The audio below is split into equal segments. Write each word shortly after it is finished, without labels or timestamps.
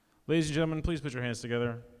Ladies and gentlemen, please put your hands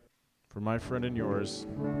together for my friend and yours,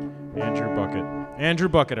 Andrew Bucket. Andrew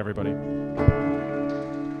Bucket, everybody.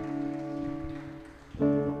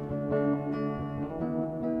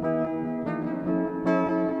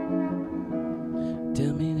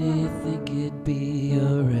 Tell me, do you think it'd be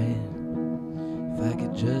alright if I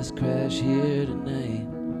could just crash here tonight?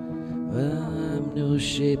 Well, I'm no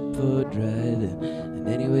shape for driving, and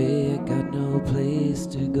anyway, I got no place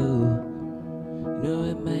to go. You know,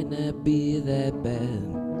 it might not be that bad.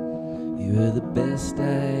 You were the best I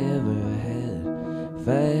ever had. If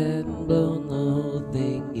I hadn't blown the whole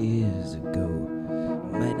thing years ago,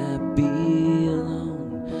 I might not be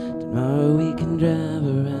alone. Tomorrow we can drive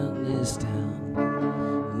around this town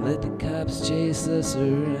and let the cops chase us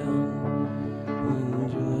around.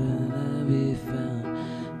 When joy I be found,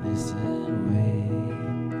 they said away.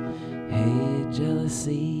 Hey,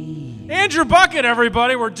 jealousy. Andrew Bucket,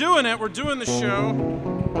 everybody. We're doing it. We're doing the show.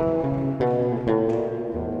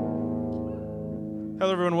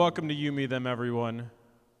 Hello, everyone. Welcome to You, Me, Them, Everyone.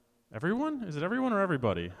 Everyone? Is it everyone or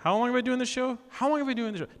everybody? How long have I been doing this show?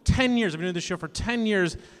 10 years. I've been doing this show for 10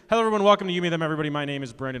 years. Hello, everyone. Welcome to You, Me, Them, Everybody. My name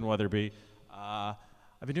is Brandon Weatherby.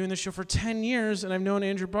 I've been doing this show for 10 years, and I've known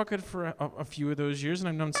Andrew Bucket for a few of those years, and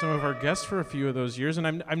I've known some of our guests for a few of those years, and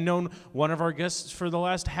I've known one of our guests for the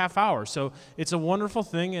last half hour. So it's a wonderful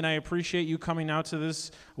thing, and I appreciate you coming out to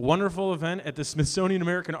this wonderful event at the Smithsonian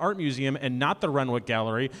American Art Museum and not the Renwick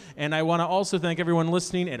Gallery. And I want to also thank everyone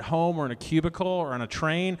listening at home or in a cubicle or on a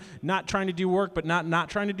train, not trying to do work, but not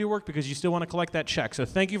trying to do work because you still want to collect that check. So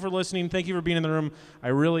thank you for listening. Thank you for being in the room. I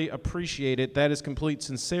really appreciate it. That is complete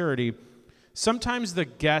sincerity. Sometimes the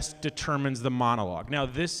guest determines the monologue. Now,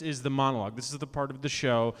 this is the monologue. This is the part of the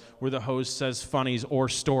show where the host says funnies or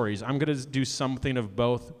stories. I'm going to do something of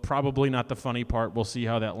both. Probably not the funny part. We'll see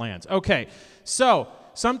how that lands. Okay, so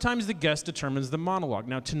sometimes the guest determines the monologue.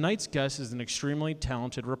 Now, tonight's guest is an extremely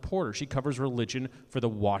talented reporter. She covers religion for the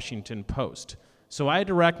Washington Post. So I had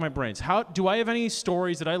to rack my brains. Do I have any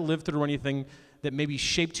stories that I lived through or anything that maybe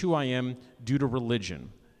shaped who I am due to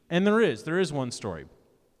religion? And there is one story.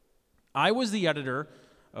 I was the editor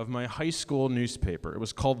of my high school newspaper. It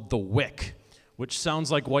was called The Wick, which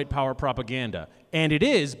sounds like white power propaganda. And it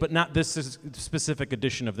is, but not this specific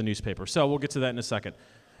edition of the newspaper. So we'll get to that in a second.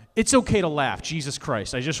 It's okay to laugh, Jesus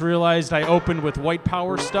Christ. I just realized I opened with white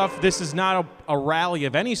power stuff. This is not a rally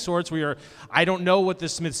of any sorts. I don't know what the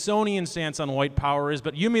Smithsonian stance on white power is,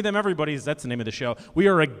 but You, Me, Them, Everybody, that's the name of the show. We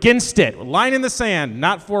are against it. Line in the sand,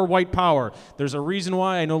 not for white power. There's a reason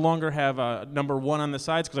why I no longer have number 1 on the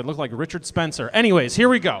sides, because I look like Richard Spencer. Anyways, here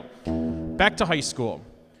we go. Back to high school.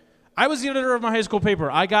 I was the editor of my high school paper.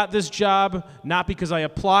 I got this job not because I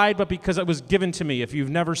applied, but because it was given to me. If you've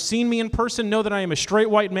never seen me in person, know that I am a straight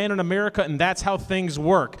white man in America, and that's how things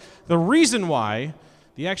work. The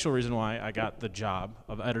actual reason why I got the job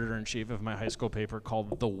of editor-in-chief of my high school paper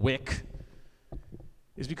called The Wick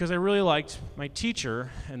is because I really liked my teacher,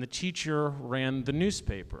 and the teacher ran the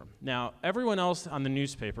newspaper. Now, everyone else on the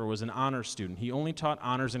newspaper was an honors student. He only taught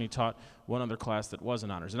honors, and he taught one other class that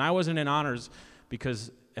wasn't honors. And I wasn't in honors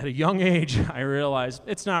because at a young age, I realized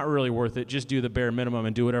it's not really worth it. Just do the bare minimum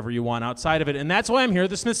and do whatever you want outside of it. And that's why I'm here at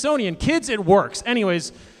the Smithsonian. Kids, it works.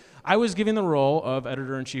 Anyways, I was given the role of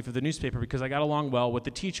editor-in-chief of the newspaper because I got along well with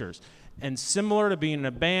the teachers. And similar to being in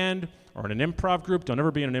a band or in an improv group, don't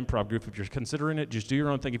ever be in an improv group if you're considering it. Just do your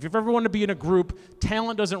own thing. If you've ever wanted to be in a group,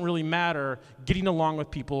 talent doesn't really matter. Getting along with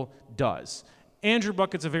people does. Andrew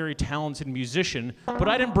Bucket's a very talented musician, but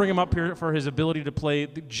I didn't bring him up here for his ability to play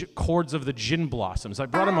the chords of the Gin Blossoms. I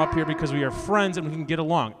brought him up here because we are friends and we can get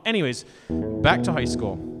along. Anyways, back to high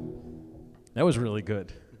school. That was really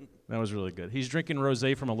good. He's drinking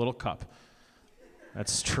rosé from a little cup.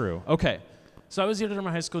 That's true. Okay, so I was the editor of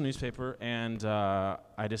my high school newspaper, and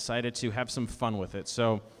I decided to have some fun with it.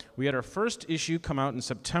 So we had our first issue come out in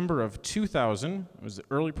September of 2000. It was the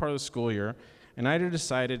early part of the school year. And I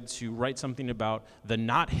decided to write something about the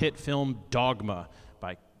not-hit film Dogma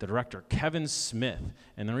by the director Kevin Smith.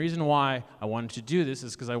 And the reason why I wanted to do this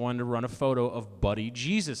is because I wanted to run a photo of Buddy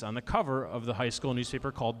Jesus on the cover of the high school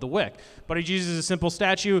newspaper called The Wick. Buddy Jesus is a simple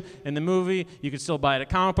statue in the movie. You can still buy it at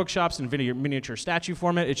comic book shops in miniature statue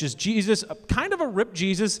format. It's just Jesus, kind of a ripped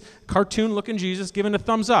Jesus, cartoon-looking Jesus, giving a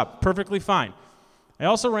thumbs up. Perfectly fine. I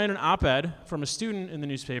also ran an op-ed from a student in the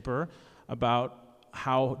newspaper about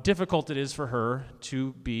how difficult it is for her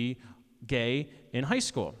to be gay in high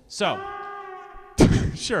school. So,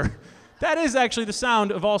 sure, that is actually the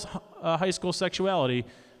sound of all high school sexuality,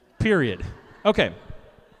 period. Okay.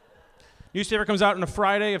 Newspaper comes out on a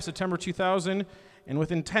Friday of September 2000, and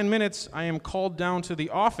within 10 minutes, I am called down to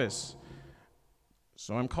the office.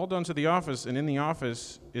 So I'm called down to the office, and in the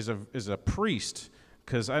office is a priest,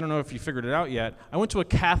 because I don't know if you figured it out yet. I went to a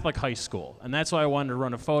Catholic high school, and that's why I wanted to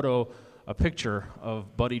run a picture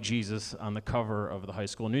of Buddy Jesus on the cover of the high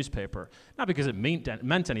school newspaper. Not because it meant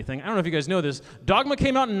anything. I don't know if you guys know this. Dogma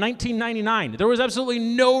came out in 1999. There was absolutely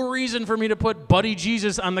no reason for me to put Buddy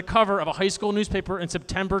Jesus on the cover of a high school newspaper in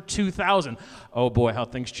September 2000. Oh boy, how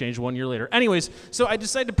things changed 1 year later. Anyways, so I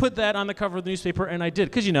decided to put that on the cover of the newspaper, and I did,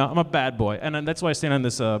 because I'm a bad boy, and that's why I stand on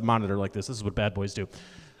this monitor like this. This is what bad boys do.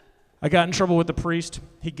 I got in trouble with the priest.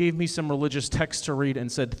 He gave me some religious text to read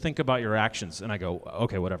and said, think about your actions. And I go,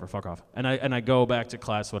 okay, whatever, fuck off. And I go back to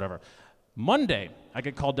class, whatever. Monday, I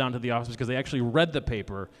get called down to the office because they actually read the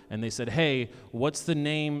paper, and they said, hey, what's the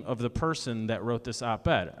name of the person that wrote this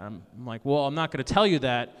op-ed? I'm like, well, I'm not going to tell you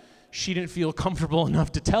that. She didn't feel comfortable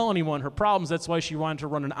enough to tell anyone her problems. That's why she wanted to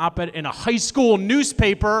run an op-ed in a high school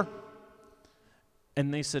newspaper.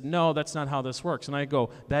 And they said, no, that's not how this works. And I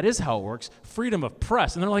go, that is how it works. Freedom of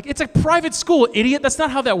press. And they're like, it's a private school, idiot. That's not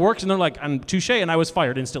how that works. And they're like, I'm touche, and I was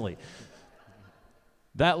fired instantly.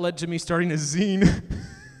 That led to me starting a zine.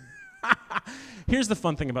 Here's the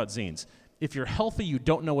fun thing about zines. If you're healthy, you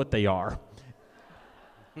don't know what they are.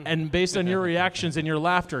 And based on your reactions and your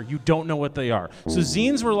laughter, you don't know what they are. So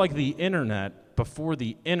zines were like the internet before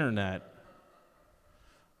the internet.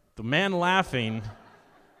 The man laughing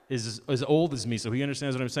is as old as me, so he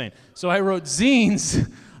understands what I'm saying. So I wrote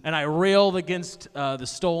zines, and I railed against the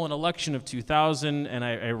stolen election of 2000, and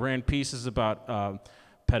I ran pieces about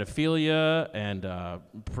pedophilia and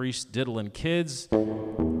priests diddling kids.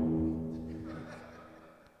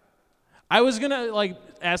 I was gonna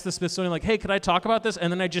ask the Smithsonian, hey, could I talk about this?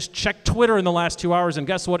 And then I just checked Twitter in the last 2 hours, and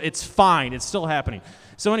guess what? It's fine. It's still happening.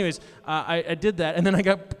 So anyways, I did that, and then I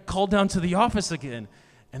got called down to the office again.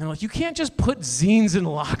 And they're like, you can't just put zines in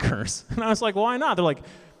lockers. And I was like, why not? They're like,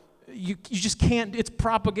 you just can't, it's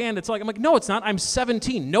propaganda. I'm like, no, it's not. I'm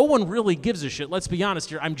 17. No one really gives a shit. Let's be honest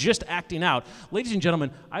here. I'm just acting out. Ladies and gentlemen,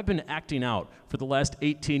 I've been acting out for the last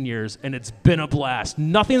 18 years, and it's been a blast.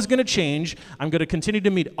 Nothing's going to change. I'm going to continue to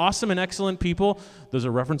meet awesome and excellent people. Those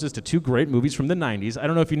are references to two great movies from the 90s. I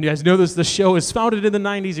don't know if you guys know this. The show is founded in the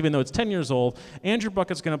 90s, even though it's 10 years old. Andrew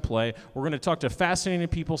Bucket's going to play. We're going to talk to fascinating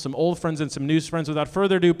people, some old friends and some new friends. Without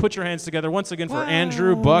further ado, put your hands together once again for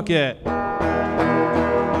Andrew Bucket.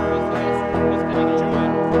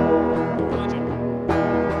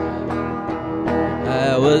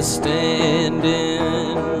 I was standing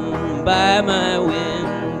by my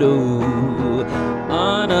window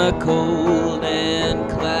on a cold and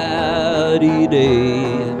cloudy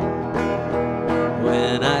day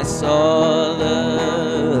when I saw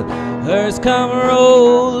the hearse come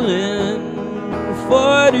rolling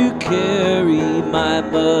for to carry my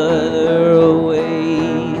mother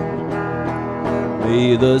away.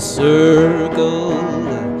 May the circle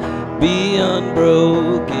be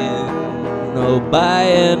unbroken. Oh, by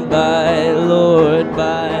and by, Lord,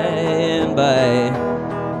 by and by,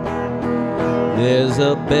 there's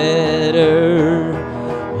a better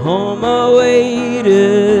home awaiting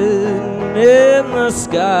in the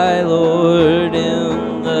sky, Lord,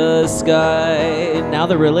 in the sky. Now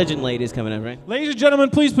the religion lady's coming in, right? Ladies and gentlemen,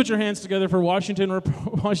 please put your hands together for Washington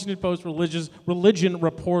Post religion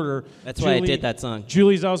reporter. That's why I did that song.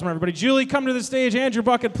 Julie Zalzmer, everybody. Julie, come to the stage. Andrew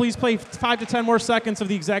Bucket, please play 5 to 10 more seconds of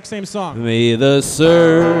the exact same song. May the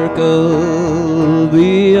circle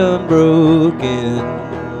be unbroken.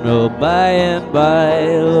 Oh, by and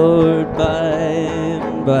by, Lord, by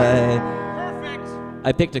and by. Perfect.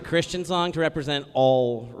 I picked a Christian song to represent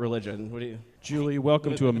all religion. What do you? Julie,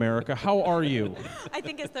 welcome to America. How are you? I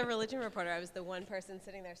think as the religion reporter, I was the one person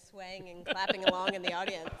sitting there swaying and clapping along in the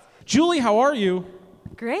audience. Julie, how are you?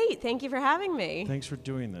 Great. Thank you for having me. Thanks for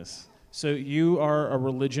doing this. So you are a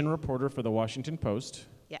religion reporter for the Washington Post.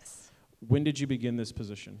 Yes. When did you begin this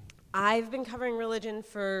position? I've been covering religion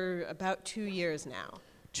for about 2 years now.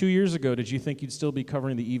 2 years ago, did you think you'd still be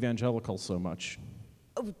covering the evangelicals so much?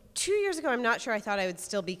 Oh, 2 years ago, I'm not sure I thought I would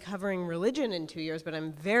still be covering religion in 2 years, but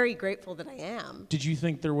I'm very grateful that I am. Did you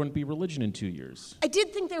think there wouldn't be religion in 2 years? I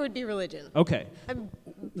did think there would be religion. Okay. I'm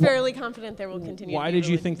fairly confident there will continue Why to be did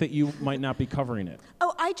you religion. think that you might not be covering it?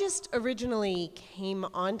 Oh, I just originally came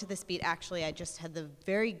onto this beat. Actually, I just had the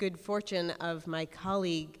very good fortune of my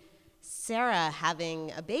colleague Sarah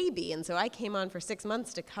having a baby, and so I came on for 6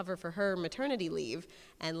 months to cover for her maternity leave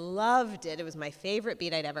and loved it. It was my favorite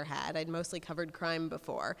beat I'd ever had. I'd mostly covered crime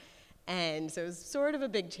before, and so it was sort of a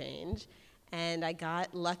big change, and I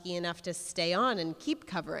got lucky enough to stay on and keep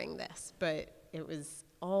covering this, but it was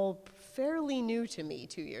all fairly new to me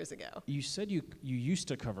 2 years ago. You said you used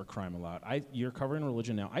to cover crime a lot. You're covering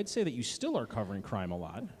religion now. I'd say that you still are covering crime a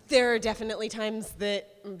lot. There are definitely times that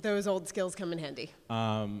those old skills come in handy.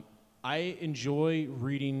 I enjoy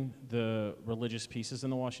reading the religious pieces in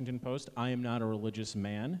the Washington Post. I am not a religious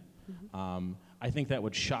man. I think that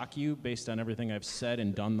would shock you based on everything I've said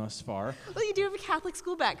and done thus far. Well, you do have a Catholic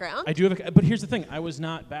school background. I do have, but here's the thing. I was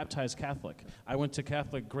not baptized Catholic. I went to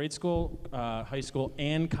Catholic grade school, high school,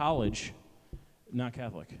 and college. Not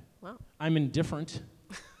Catholic. Wow. I'm indifferent.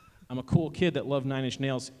 I'm a cool kid that loved Nine Inch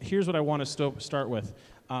Nails. Here's what I want to start with.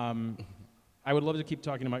 I would love to keep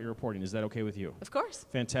talking about your reporting. Is that okay with you? Of course.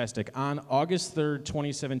 Fantastic. On August 3rd,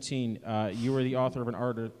 2017, you were the author of an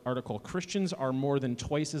article, Christians are more than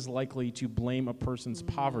twice as likely to blame a person's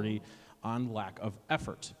poverty on lack of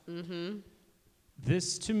effort.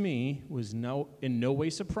 This, to me, was in no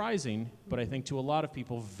way surprising, but I think to a lot of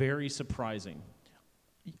people, very surprising.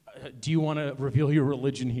 Do you want to reveal your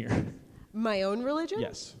religion here? My own religion?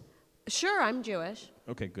 Yes. Sure, I'm Jewish.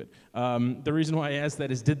 Okay, good. The reason why I asked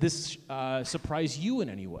that is, did this surprise you in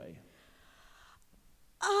any way?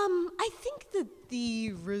 I think that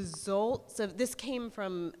the results of this came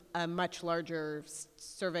from a much larger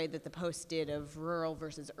survey that the Post did of rural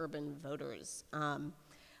versus urban voters.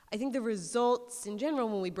 I think the results in general,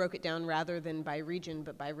 when we broke it down rather than by region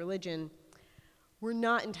but by religion, were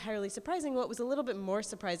not entirely surprising. What was a little bit more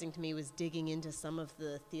surprising to me was digging into some of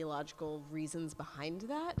the theological reasons behind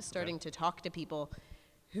that, starting to talk to people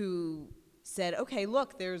who said, okay,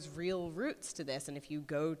 look, there's real roots to this, and if you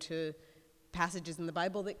go to passages in the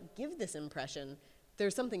Bible that give this impression,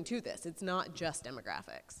 there's something to this. It's not just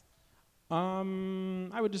demographics.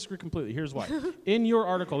 I would disagree completely. Here's why. In your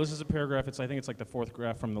article, this is a paragraph, I think it's like the fourth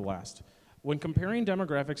graph from the last. When comparing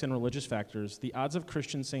demographics and religious factors, the odds of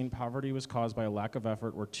Christians saying poverty was caused by a lack of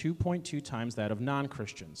effort were 2.2 times that of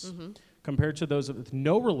non-Christians. Compared to those with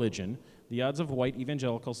no religion, the odds of white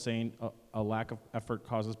evangelicals saying a lack of effort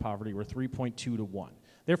causes poverty were 3.2 to 1.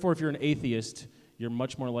 Therefore, if you're an atheist, you're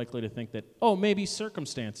much more likely to think that, oh, maybe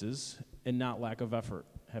circumstances and not lack of effort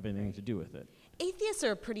have anything to do with it. Atheists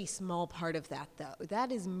are a pretty small part of that, though.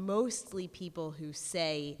 That is mostly people who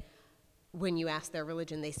say, when you ask their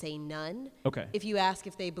religion, they say none. Okay. If you ask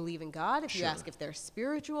if they believe in God, if you Sure. ask if they're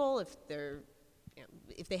spiritual,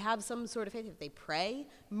 if they have some sort of faith, if they pray,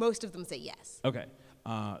 most of them say yes. Okay.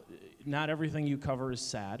 Not everything you cover is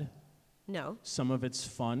sad. No. Some of it's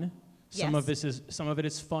fun. Yes. Some of it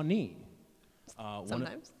is funny.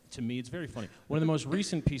 Sometimes. To me, it's very funny. One of the most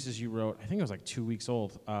recent pieces you wrote, I think it was like 2 weeks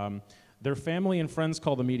old. Their family and friends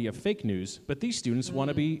call the media fake news, but these students want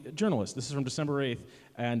to be journalists. This is from December 8th,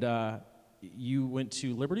 and you went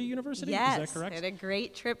to Liberty University? Yes. Is that correct? I had a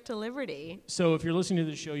great trip to Liberty. So if you're listening to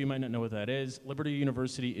the show, you might not know what that is. Liberty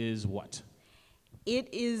University is what?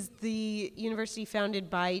 It is the university founded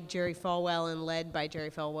by Jerry Falwell and led by Jerry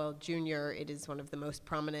Falwell Jr. It is one of the most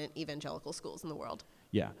prominent evangelical schools in the world.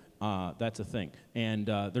 Yeah, that's a thing. And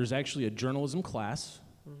there's actually a journalism class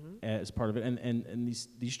as part of it. And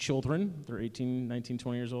these children, they're 18, 19,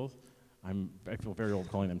 20 years old. I feel very old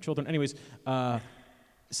calling them children. Anyways,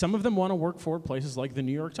 some of them want to work for places like the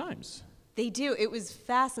New York Times. They do. It was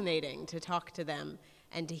fascinating to talk to them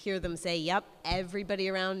and to hear them say, yep, everybody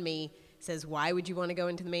around me says, why would you want to go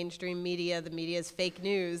into the mainstream media? The media is fake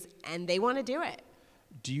news, and they want to do it.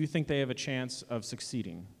 Do you think they have a chance of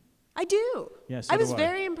succeeding? I do. Yeah, so I was do I.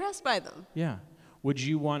 very impressed by them. Yeah. Would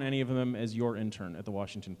you want any of them as your intern at the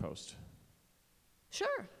Washington Post?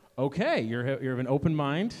 Sure. Okay, you have an open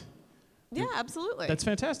mind. Yeah, absolutely. That's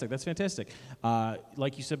fantastic. That's fantastic.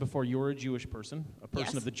 Like you said before, you're a Jewish person, a person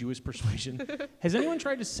Yes. of the Jewish persuasion. Has anyone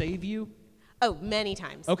tried to save you? Oh, many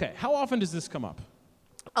times. Okay, how often does this come up?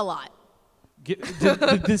 A lot. Did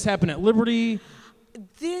this happen at Liberty?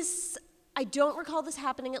 I don't recall this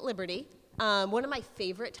happening at Liberty. One of my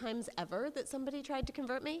favorite times ever that somebody tried to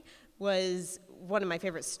convert me was one of my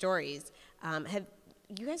favorite stories. Have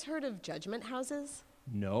you guys heard of judgment houses?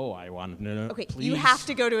 No, I want to know. Okay, Please. you have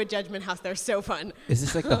to go to a judgment house. They're so fun. Is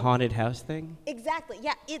this like the haunted house thing? Exactly.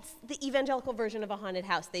 Yeah, it's the evangelical version of a haunted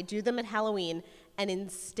house. They do them at Halloween, and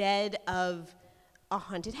instead of a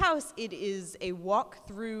haunted house, it is a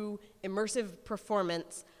walk-through immersive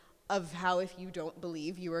performance of how if you don't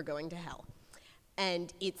believe, you are going to hell.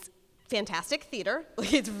 And it's fantastic theater.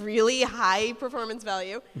 Like, it's really high performance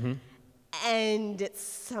value. And at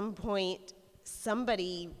some point,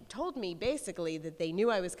 somebody told me basically that they knew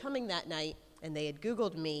I was coming that night, and they had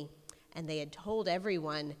Googled me, and they had told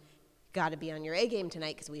everyone, got to be on your A game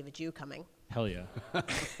tonight because we have a Jew coming. Hell yeah.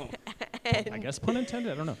 I guess pun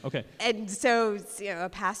intended. I don't know. Okay. And so, a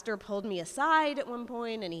pastor pulled me aside at one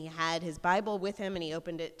point, and he had his Bible with him, and he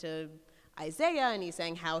opened it to Isaiah, and he's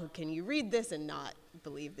saying, how can you read this and not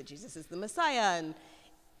believe that Jesus is the Messiah? And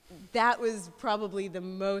that was probably the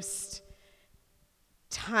most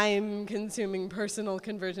time-consuming personal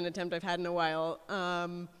conversion attempt I've had in a while.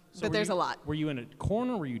 But there's a lot. Were you in a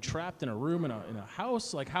corner? Were you trapped in a room in a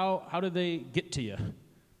house? Like, how did they get to you?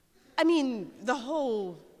 I mean, the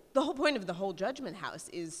whole point of the whole Judgment House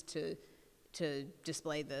is to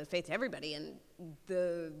display the faith to everybody, and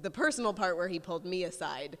the personal part where he pulled me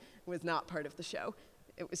aside was not part of the show.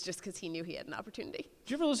 It was just because he knew he had an opportunity.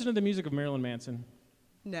 Did you ever listen to the music of Marilyn Manson?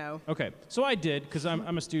 No. Okay, so I did, because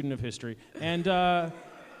I'm a student of history, and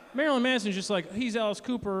Marilyn Manson's just like, he's Alice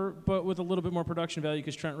Cooper, but with a little bit more production value,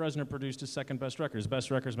 because Trent Reznor produced his second best record. His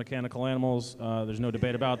best record is Mechanical Animals. There's no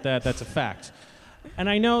debate about that. That's a fact. And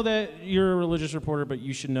I know that you're a religious reporter, but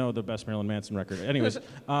you should know the best Marilyn Manson record. Anyways,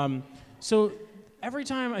 so every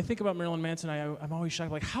time I think about Marilyn Manson, I'm always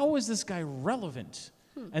shocked, like, how is this guy relevant?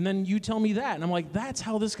 And then you tell me that, and I'm like, that's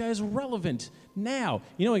how this guy is relevant now.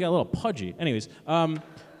 He got a little pudgy. Anyways, when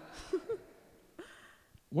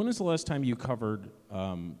was the last time you covered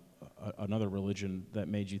another religion that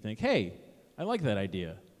made you think, hey, I like that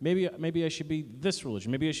idea. Maybe I should be this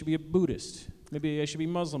religion. Maybe I should be a Buddhist. Maybe I should be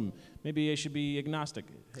Muslim. Maybe I should be agnostic.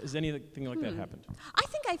 Has anything like that happened? I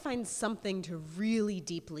think I find something to really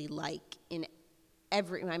deeply like in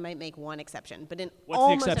every. I might make one exception, but in What's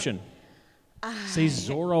almost the exception? Say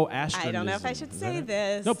Zoroastrianism. I don't know if I should say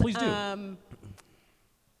this. No, please do.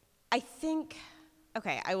 I think.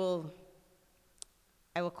 Okay, I will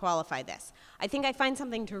qualify this. I think I find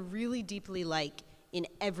something to really deeply like in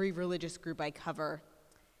every religious group I cover,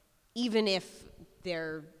 even if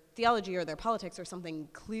their theology or their politics or something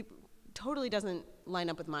totally doesn't line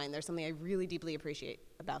up with mine. There's something I really deeply appreciate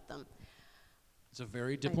about them. It's a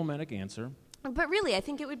very diplomatic answer. But really, I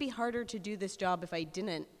think it would be harder to do this job if I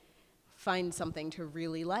didn't find something to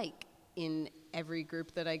really like in every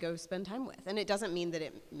group that I go spend time with. And it doesn't mean that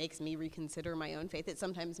it makes me reconsider my own faith. It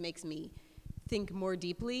sometimes makes me think more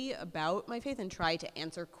deeply about my faith and try to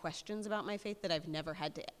answer questions about my faith that I've never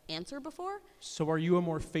had to answer before. So are you a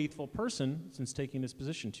more faithful person since taking this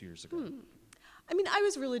position 2 years ago? I mean, I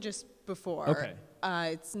was religious before. Okay.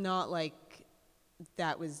 It's not like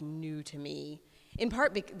that was new to me. In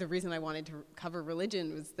part, the reason I wanted to cover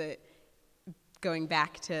religion was that going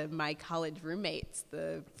back to my college roommates,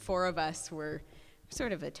 the four of us were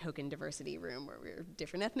sort of a token diversity room where we were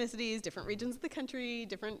different ethnicities, different regions of the country,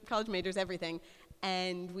 different college majors, everything.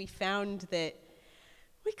 And we found that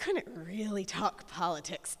we couldn't really talk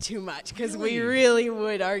politics too much because we really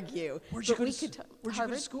would argue. Where'd you go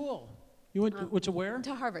to school? You went to where?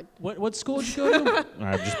 To Harvard. What school did you go to?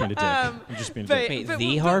 I'm just being a dick. I'm just being a dick. Wait,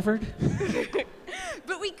 the Harvard?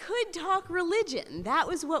 But we could talk religion. That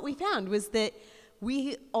was what we found, was that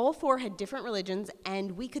we all four had different religions,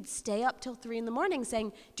 and we could stay up till 3 a.m.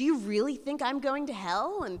 saying, do you really think I'm going to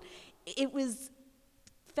hell? And it was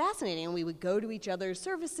fascinating. And we would go to each other's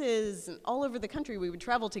services, and all over the country we would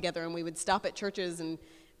travel together, and we would stop at churches. And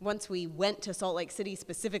once we went to Salt Lake City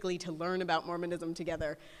specifically to learn about Mormonism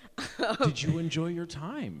together. Did you enjoy your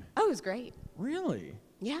time? Oh, it was great. Really?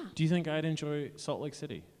 Yeah. Do you think I'd enjoy Salt Lake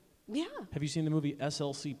City? Yeah. Have you seen the movie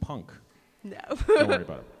SLC Punk? No. Don't worry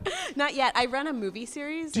about it. Not yet. I run a movie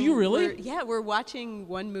series. Do you really? We're watching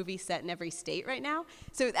one movie set in every state right now.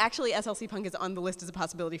 So actually, SLC Punk is on the list as a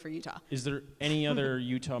possibility for Utah. Is there any other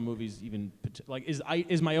Utah movies even, like,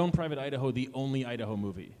 is My Own Private Idaho the only Idaho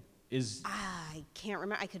movie? I can't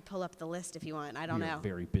remember. I could pull up the list if you want. I don't know. You're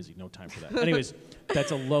very busy. No time for that. Anyways,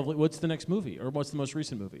 that's a lovely, what's the next movie? Or what's the most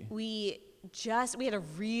recent movie? We had a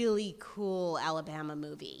really cool Alabama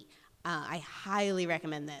movie. I highly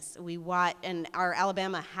recommend this. We were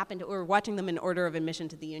watching them in order of admission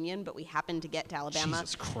to the Union, but we happened to get to Alabama.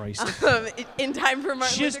 Jesus Christ. In time for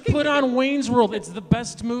Martin Just Luther King. put on Wayne's World. It's the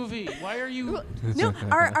best movie. Why are you? No,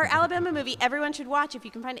 our Alabama movie, everyone should watch if you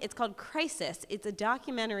can find it. It's called Crisis. It's a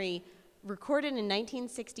documentary recorded in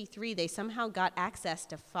 1963. They somehow got access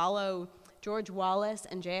to follow George Wallace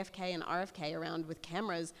and JFK and RFK around with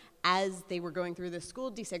cameras as they were going through the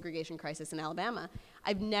school desegregation crisis in Alabama.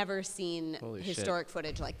 I've never seen historic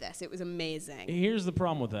footage like this. It was amazing. Here's the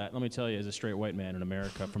problem with that. Let me tell you, as a straight white man in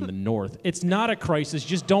America from the North, it's not a crisis.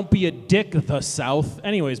 Just don't be a dick, the South.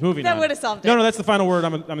 Anyways, moving on. That would have solved it. No, that's the final word.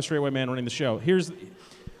 I'm a straight white man running the show. Here's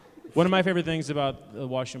one of my favorite things about the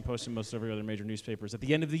Washington Post and most every other major newspaper is at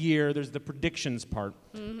the end of the year, there's the predictions part.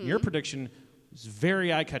 Mm-hmm. Your prediction is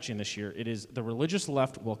very eye-catching this year. It is the religious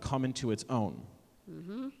left will come into its own.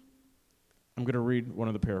 Mm-hmm. I'm going to read one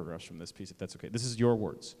of the paragraphs from this piece, if that's okay. This is your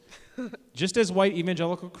words. Just as white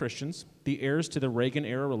evangelical Christians, the heirs to the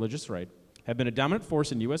Reagan-era religious right, have been a dominant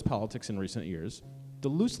force in U.S. politics in recent years, the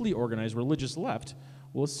loosely organized religious left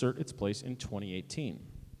will assert its place in 2018.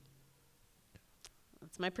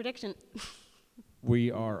 That's my prediction.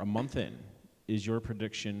 We are a month in. Is your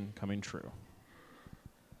prediction coming true?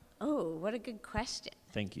 Oh, what a good question.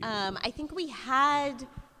 Thank you. I think we had,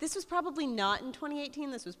 this was probably not in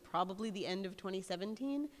 2018, this was probably the end of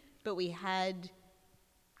 2017, but we had,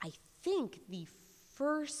 I think, the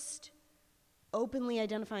first openly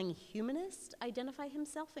identifying humanist identify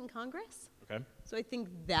himself in Congress. Okay. So I think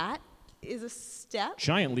that is a step.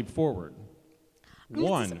 Giant leap forward. I mean,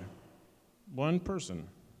 it's One person.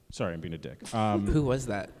 Sorry, I'm being a dick. Who was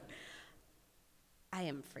that? I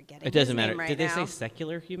am forgetting. It doesn't his name matter. right Did they now. say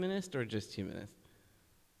secular humanist or just humanist?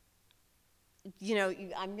 You know,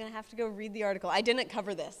 I'm going to have to go read the article. I didn't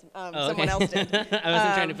cover this. Oh, Someone okay. else did. I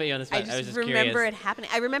wasn't trying to put you on the spot. I was just remember curious. it happening.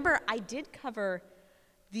 I remember I did cover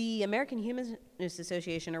the American Humanist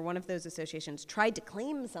Association, or one of those associations, tried to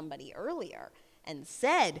claim somebody earlier and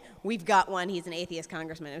said, we've got one, he's an atheist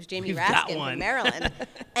congressman. It was Jamie We've got Raskin one. from Maryland.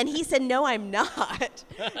 And he said, no, I'm not.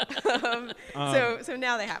 So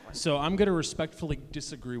now they have one. So I'm going to respectfully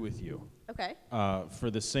disagree with you. Okay. For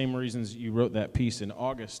the same reasons you wrote that piece in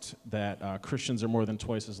August, that Christians are more than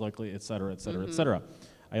twice as likely, et cetera, et cetera, et cetera.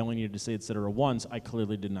 I only needed to say et cetera once. I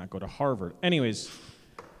clearly did not go to Harvard. Anyways,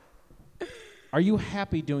 are you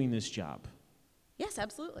happy doing this job? Yes,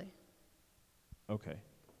 absolutely. Okay.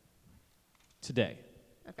 Today.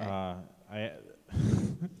 Okay.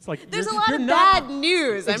 It's like There's you're- a lot you're of not- bad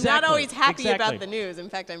news. I'm not Exactly, always happy exactly. about the news. In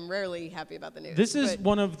fact, I'm rarely happy about the news. This is but-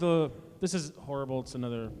 one of the. This is horrible. It's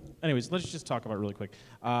another. Anyways, let's just talk about it really quick.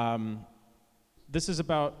 This is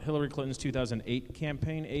about Hillary Clinton's 2008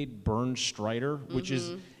 campaign aide, Bern Strider, which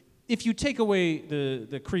is, if you take away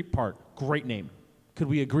the creep part, great name. Could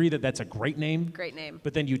we agree that that's a great name? Great name.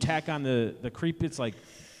 But then you tack on the creep, it's like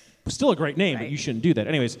still a great name, but Right. you shouldn't do that.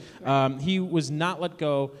 Anyways, he was not let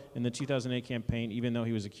go in the 2008 campaign, even though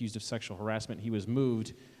he was accused of sexual harassment. He was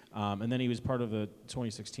moved, and then he was part of the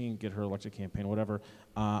 2016 Get Her Elected campaign, whatever.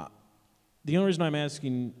 The only reason I'm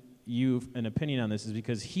asking you an opinion on this is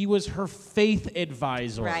because he was her faith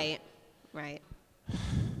advisor. Right. Right.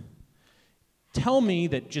 Tell me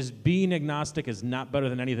that just being agnostic is not better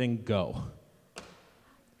than anything. Go.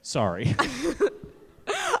 Sorry.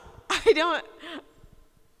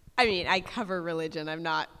 I mean, I cover religion. I'm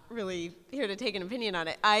not really here to take an opinion on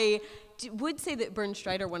it. I would say that Bern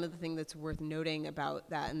Strider, one of the things that's worth noting about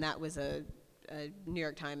that, and that was a New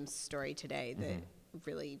York Times story today that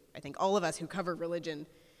really, I think all of us who cover religion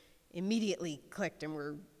immediately clicked and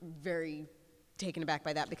were very taken aback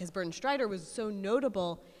by that, because Bern Strider was so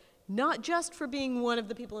notable, not just for being one of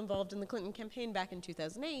the people involved in the Clinton campaign back in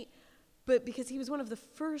 2008, but because he was one of the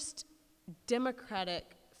first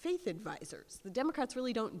Democratic faith advisors. The Democrats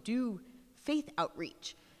really don't do faith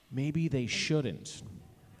outreach. Maybe they shouldn't.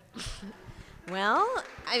 Well,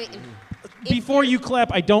 I mean, Before you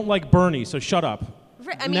clap, I don't like Bernie, so shut up.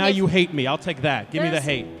 I mean, now if- you hate me. I'll take that. Give me the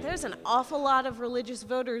hate. There's an awful lot of religious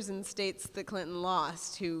voters in states that Clinton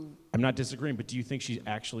lost who. I'm not disagreeing, but do you think she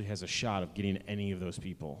actually has a shot of getting any of those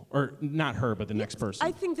people? Or not her, but the next person?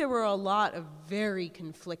 I think there were a lot of very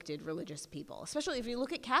conflicted religious people, especially if you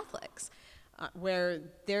look at Catholics, where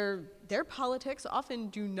their politics often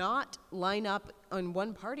do not line up on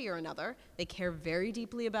one party or another. They care very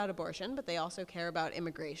deeply about abortion, but they also care about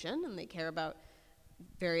immigration, and they care about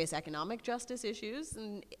various economic justice issues.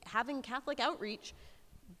 And having Catholic outreach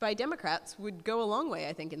by Democrats would go a long way,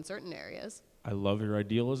 I think, in certain areas. I love your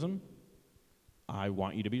idealism. I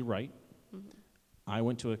want you to be right. I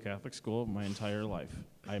went to a Catholic school my entire life.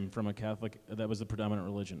 I'm from a Catholic, that was the predominant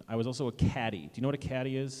religion. I was also a caddy. Do you know what a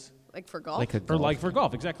caddy is? Like for golf? For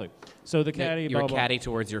golf, exactly. So the caddy, You're blah, a blah, caddy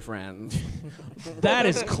towards your friends. That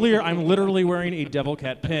is clear. I'm literally wearing a devil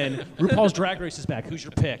cat pin. RuPaul's Drag Race is back. Who's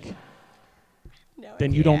your pick? No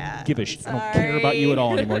Then you idea. don't give a shit. I don't Sorry. care about you at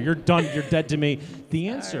all anymore. You're done. You're dead to me. The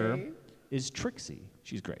answer Sorry. is Trixie.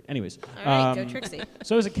 She's great. Anyways. All right, go Trixie.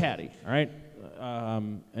 So I was a caddy, all right?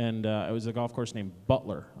 It was a golf course named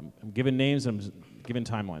Butler. I'm giving names, I'm giving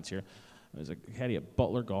timelines here. I was a caddy at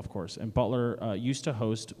Butler Golf Course, and Butler used to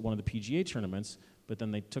host one of the PGA tournaments, but then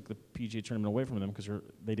they took the PGA tournament away from them because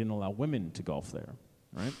they didn't allow women to golf there,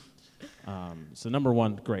 right? So number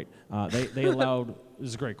one, great. They allowed. This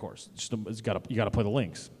is a great course. You got to play the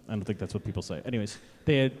links. I don't think that's what people say. Anyways,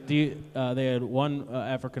 they had one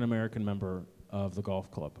African American member of the golf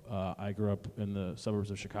club. I grew up in the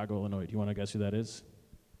suburbs of Chicago, Illinois. Do you want to guess who that is?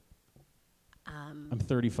 I'm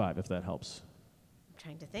 35, if that helps.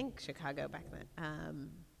 trying to think. Chicago back then.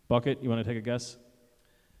 Bucket, you want to take a guess?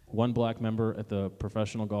 One black member at the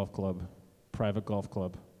professional golf club, private golf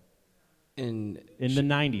club. In the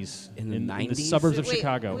 90s. In the In the 90s? suburbs of Wait,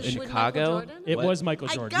 Chicago. was In Michael Chicago? Jordan? It What? was Michael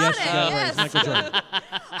I Jordan. got yes, it, you got it right. yes.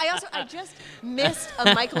 It's Michael Jordan. I just missed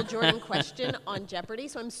a Michael Jordan question on Jeopardy,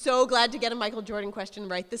 so I'm so glad to get a Michael Jordan question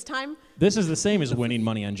right this time. This is the same as winning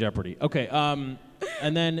money on Jeopardy. Okay,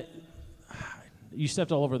 and then you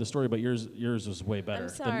stepped all over the story, but yours was way better.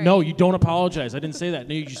 sorry. No, you don't apologize. I didn't say that.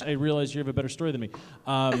 No, I realized you have a better story than me.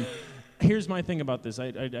 Here's my thing about this.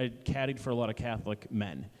 I caddied for a lot of Catholic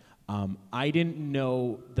men. I didn't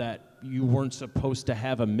know that you weren't supposed to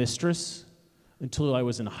have a mistress until I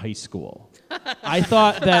was in high school. I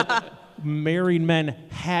thought that married men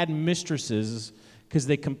had mistresses because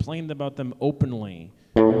they complained about them openly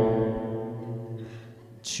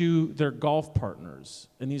to their golf partners,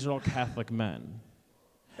 and these are all Catholic men.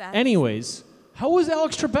 Anyways, how was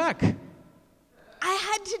Alex Trebek? I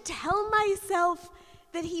had to tell myself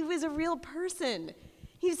that he was a real person.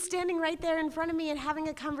 He was standing right there in front of me and having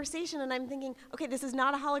a conversation, and I'm thinking, okay, this is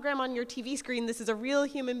not a hologram on your TV screen. This is a real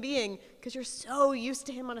human being, because you're so used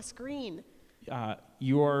to him on a screen.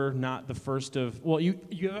 You're not the first of... Well, you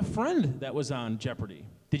have a friend that was on Jeopardy.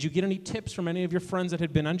 Did you get any tips from any of your friends that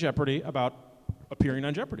had been on Jeopardy about appearing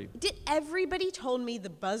on Jeopardy? Everybody told me the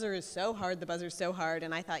buzzer is so hard,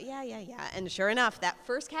 and I thought, yeah. And sure enough, that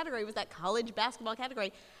first category was that college basketball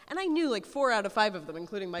category, and I knew like 4 out of 5 of them,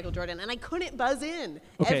 including Michael Jordan, and I couldn't buzz in.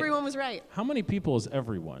 Okay. Everyone was right. How many people is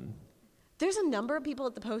everyone? There's a number of people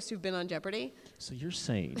at the Post who've been on Jeopardy. So you're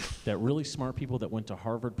saying that really smart people that went to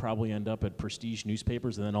Harvard probably end up at prestige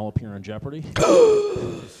newspapers and then all appear on Jeopardy?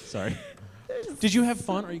 Sorry. Did you have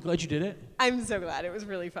fun? Are you glad you did it? I'm so glad. It was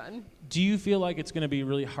really fun. Do you feel like it's going to be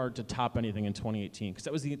really hard to top anything in 2018? Because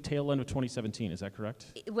that was the tail end of 2017. Is that correct?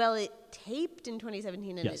 Well, it taped in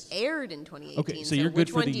 2017 and Yes. it aired in 2018. Okay, so you're good which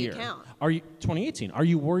for one the do year. you count? Are you 2018? Are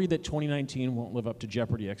you worried that 2019 won't live up to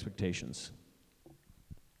Jeopardy expectations?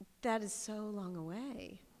 That is so long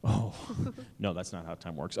away. Oh, no, that's not how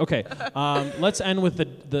time works. Okay, let's end with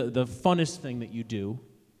the funnest thing that you do,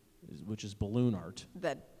 which is balloon art.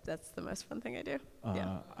 That's the most fun thing I do.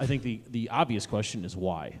 Yeah. I think the obvious question is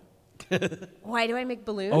why. Why do I make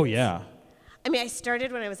balloons? Oh, yeah. I mean, I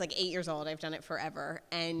started when I was like 8 years old. I've done it forever.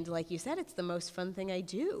 And like you said, it's the most fun thing I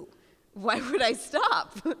do. Why would I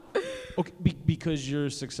stop? Okay, because you're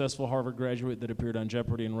a successful Harvard graduate that appeared on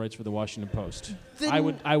Jeopardy and writes for the Washington Post. I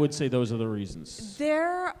would say those are the reasons.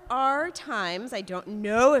 There are times, I don't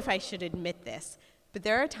know if I should admit this, but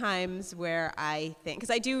there are times where I think,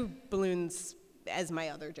 because I do balloons as my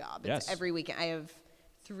other job. Yes. It's every weekend. I have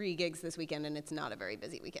 3 gigs this weekend, and it's not a very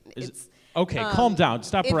busy weekend. Okay, calm down.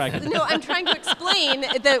 Stop bragging. No, I'm trying to explain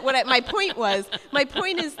my point was. My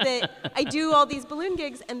point is that I do all these balloon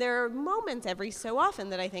gigs, and there are moments every so often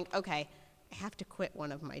that I think, okay, I have to quit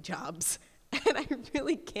one of my jobs, and I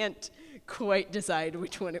really can't quite decide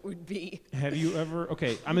which one it would be. Have you ever...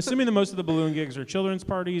 Okay, I'm assuming that most of the balloon gigs are children's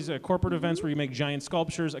parties, corporate events where you make giant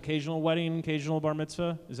sculptures, occasional wedding, occasional bar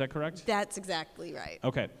mitzvah. Is that correct? That's exactly right.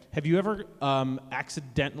 Okay. Have you ever not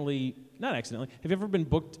accidentally, have you ever been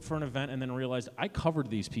booked for an event and then realized, I covered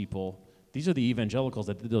these people. These are the evangelicals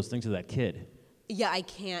that did those things to that kid. Yeah, I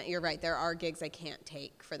can't. You're right. There are gigs I can't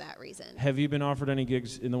take for that reason. Have you been offered any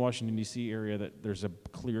gigs in the Washington, D.C. area that there's a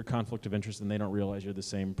clear conflict of interest and they don't realize you're the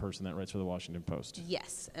same person that writes for the Washington Post?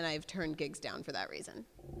 Yes, and I've turned gigs down for that reason.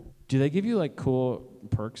 Do they give you like cool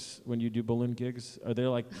perks when you do balloon gigs? Are they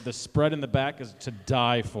like the spread in the back is to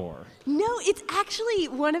die for? No, it's actually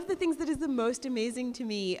one of the things that is the most amazing to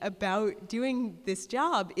me about doing this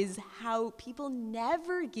job is how people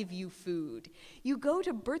never give you food. You go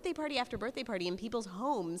to birthday party after birthday party in people's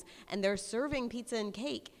homes and they're serving pizza and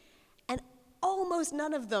cake, and almost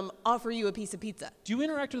none of them offer you a piece of pizza. Do you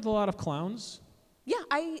interact with a lot of clowns? Yeah,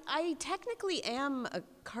 I technically am a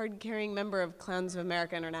card-carrying member of Clowns of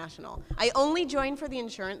America International. I only join for the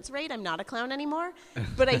insurance rate. I'm not a clown anymore,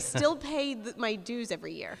 but I still pay my dues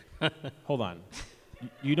every year. Hold on.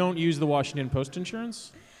 You don't use the Washington Post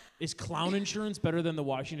insurance? Is clown insurance better than the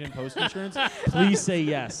Washington Post insurance? Please say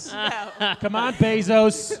yes. No. Come on,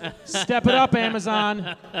 Bezos. Step it up,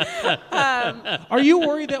 Amazon. Are you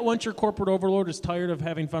worried that once your corporate overlord is tired of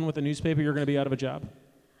having fun with the newspaper, you're going to be out of a job?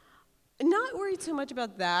 Not worried so much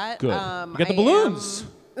about that. Good. You got the balloons.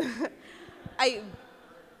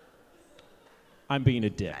 I'm being a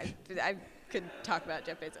dick. I could talk about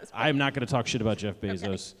Jeff Bezos. I'm not going to talk shit about Jeff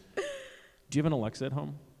Bezos. Okay. Do you have an Alexa at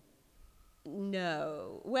home?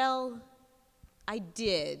 No. Well, I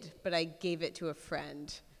did, but I gave it to a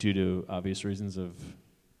friend. Due to obvious reasons of,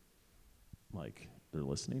 like, they're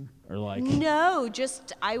listening? Or like No,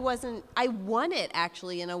 just I won it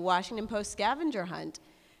actually in a Washington Post scavenger hunt,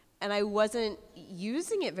 and I wasn't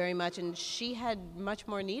using it very much, and she had much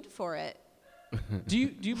more need for it. Do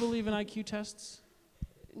you believe in IQ tests?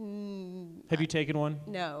 Have you taken one?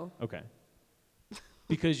 No. Okay.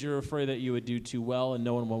 Because you're afraid that you would do too well and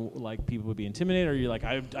no one will, like, people would be intimidated, or you're like,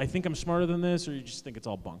 I think I'm smarter than this, or you just think it's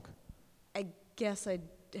all bunk? I guess I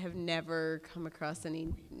have never come across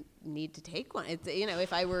any need to take one. It's,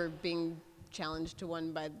 if I were being challenged to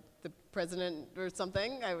one by the president or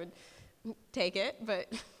something, I would take it,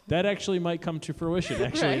 but... That actually might come to fruition,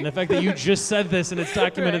 actually. Right. And the fact that you just said this and it's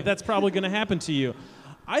documented, Right. that's probably going to happen to you.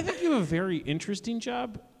 I think you have a very interesting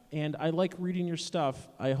job, and I like reading your stuff.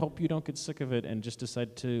 I hope you don't get sick of it and just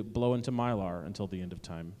decide to blow into Mylar until the end of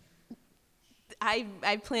time. I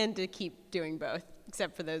plan to keep doing both,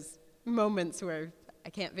 except for those moments where I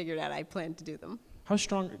can't figure it out. I plan to do them. How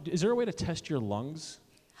strong? Is there a way to test your lungs?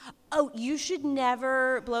 Oh, you should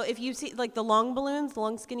never blow. If you see, like, the long balloons, the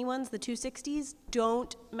long skinny ones, the 260s,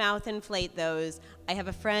 don't mouth inflate those. I have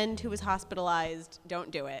a friend who was hospitalized. Don't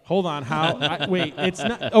do it. Hold on. Wait, it's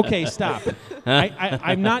not. Okay, stop.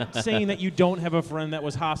 I'm not saying that you don't have a friend that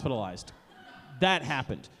was hospitalized. That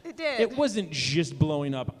happened. It did. It wasn't just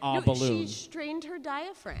blowing up a balloon. She strained her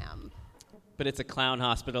diaphragm. But it's a clown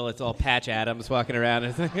hospital. It's all Patch Adams walking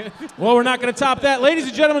around. Well, we're not going to top that. Ladies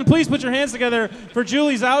and gentlemen, please put your hands together for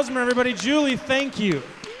Julie Zausmer, everybody. Julie, thank you.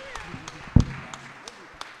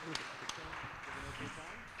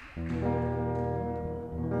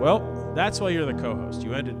 Well, that's why you're the co-host.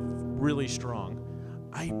 You ended really strong.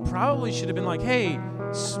 I probably should have been like, hey,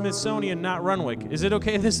 Smithsonian, not Renwick. Is it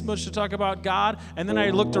okay this much to talk about God? And then I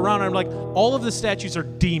looked around and I'm like, all of the statues are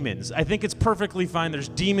demons. I think it's perfectly fine. There's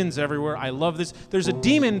demons everywhere. I love this. There's a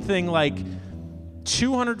demon thing like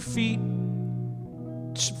 200 feet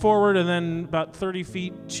forward and then about 30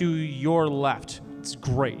 feet to your left. It's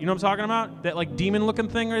great. You know what I'm talking about? That like demon looking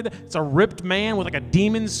thing right there? It's a ripped man with like a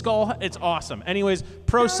demon skull. It's awesome. Anyways,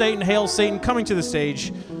 pro Satan, hail Satan, coming to the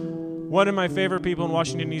stage. One of my favorite people in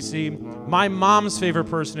Washington, D.C., my mom's favorite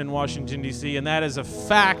person in Washington, D.C., and that is a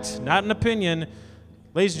fact, not an opinion.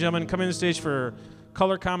 Ladies and gentlemen, coming to the stage for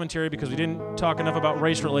color commentary because we didn't talk enough about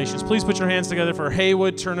race relations. Please put your hands together for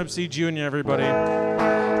Haywood Turnipseed Jr., everybody.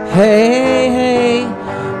 Hey, hey,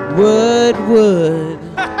 Wood.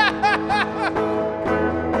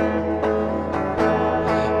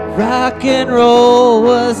 Rock and roll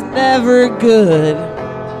was never good.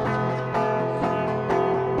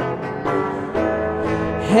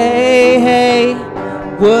 Hey,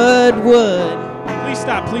 Wood.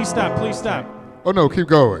 Please stop. Oh, no, keep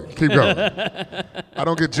going. I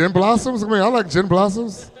don't get gin blossoms? I mean, I like gin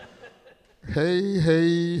blossoms.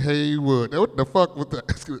 Hey, Wood. What the fuck with that?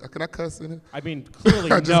 Excuse me, can I cuss in it? I mean, clearly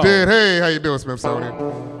I just did. Hey, how you doing, Smithsonian?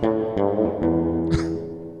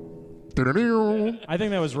 I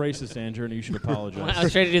think that was racist, Andrew, and you should apologize. I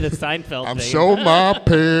was trying to do the Seinfeld I'm thing. sure my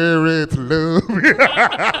parents love me.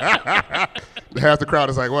 Half the crowd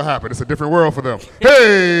is like, what happened? It's a different world for them.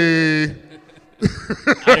 Hey!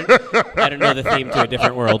 I don't know the theme to a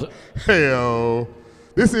different world. Hey-o.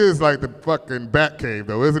 This is like the fucking Bat Cave,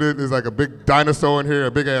 though, isn't it? There's like a big dinosaur in here,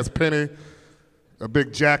 a big-ass penny, a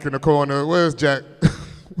big Jack in the corner. Where's Jack?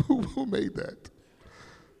 Who made that?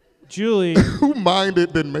 Julie, Who mined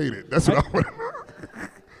it, then made it? That's what I want to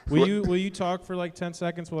know. will you talk for like 10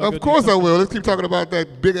 seconds? While I go Of do course I something? will. Let's keep talking about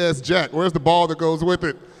that big-ass Jack. Where's the ball that goes with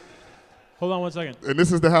it? Hold on one second. And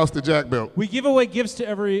this is the house that Jack built. We give away gifts to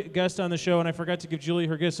every guest on the show, and I forgot to give Julie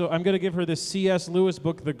her gift, so I'm going to give her this C.S. Lewis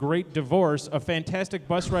book, The Great Divorce, a fantastic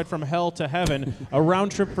bus ride from hell to heaven, a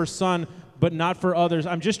round trip for some, but not for others.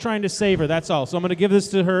 I'm just trying to save her, that's all. So I'm going to give this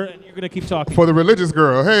to her, and you're going to keep talking. For the religious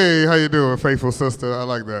girl, hey, how you doing, faithful sister? I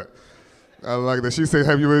like that. She said,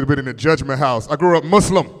 have you ever been in a judgment house? I grew up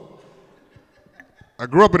Muslim. I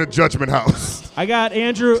grew up in a judgment house. I got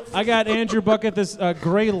Andrew Bucket this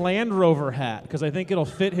gray Land Rover hat because I think it'll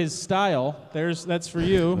fit his style. That's for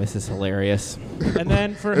you. This is hilarious. And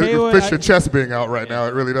then for It Haywood, fits your chest being out right now.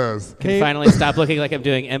 It really does. Can finally stop looking like I'm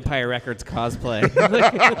doing Empire Records cosplay.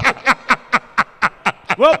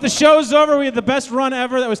 well, the show's over. We had the best run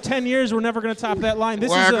ever. That was 10 years. We're never going to top that line.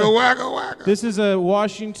 Wagga. This is a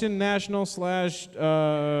Washington National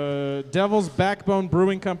 / Devil's Backbone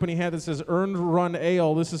Brewing Company hat that says Earned Run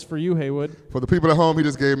Ale. This is for you, Haywood. For the people at home, he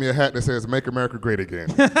just gave me a hat that says Make America Great Again.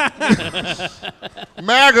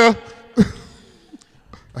 MAGA.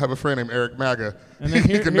 I have a friend named Eric Maga. And then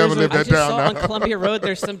He can never live I that just down saw now. on Columbia Road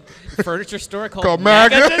there's some furniture store called Called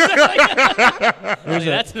Maga.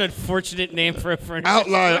 That's an unfortunate name for a furniture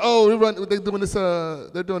Outlier. Oh, they're doing this.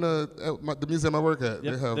 They're doing the museum I work at.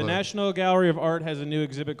 Yep. They have The National Gallery of Art has a new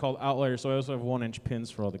exhibit called Outlier, so I also have 1-inch pins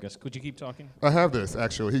for all the guests. Could you keep talking? I have this,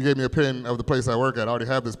 actually. He gave me a pen of the place I work at. I already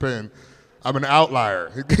have this pen. I'm an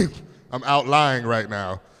outlier. I'm outlying right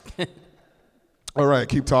now. All right,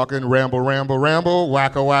 keep talking. Ramble, ramble, ramble.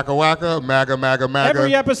 Wacka, wacka, wacka. Maga, maga, maga.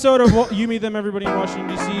 Every episode of You Meet Them Everybody in Washington,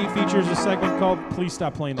 D.C. features a segment called Please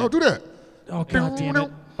Stop Playing That. Oh, do that. Oh, God damn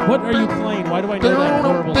it. What are you playing? Why do I know that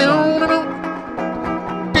horrible song?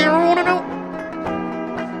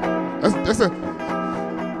 That's a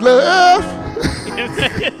love.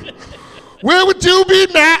 Where would you be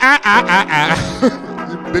now?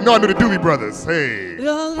 They know I knew the Doobie Brothers. Hey.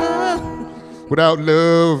 Without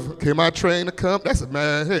love, can my train to come? That's a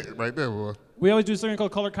mad hit right there, boy. We always do something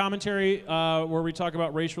called color commentary, where we talk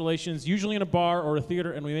about race relations, usually in a bar or a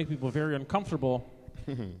theater, and we make people very uncomfortable.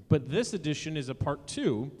 But this edition is a part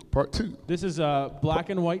 2. Part 2. This is black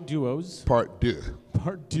and white duos. Part 2.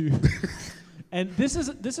 Part 2. And this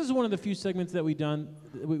is one of the few segments that we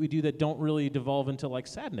do that don't really devolve into like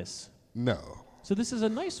sadness. No. So this is a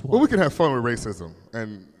nice one. Well, we can have fun with racism.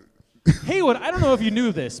 And Haywood, I don't know if you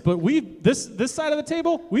knew this, but this side of the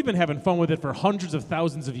table, we've been having fun with it for hundreds of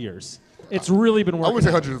thousands of years. It's really been working. I wouldn't say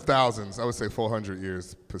out. hundreds of thousands. I would say 400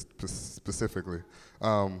 years specifically.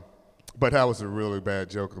 But that was a really bad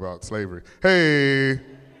joke about slavery. Hey,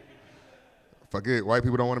 forget, white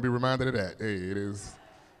people don't want to be reminded of that. Hey, it is.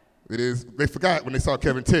 They forgot when they saw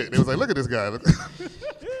Kevin Tit. They was like, look at this guy. I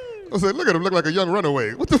was like, look at him, look like a young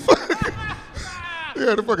runaway. What the fuck? He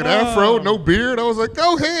had a fucking afro, no beard. I was like,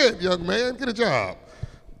 go ahead, young man, get a job.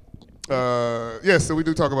 Yes, so we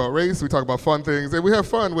do talk about race. We talk about fun things. And we have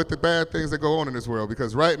fun with the bad things that go on in this world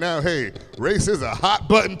because right now, hey, race is a hot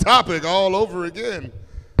button topic all over again.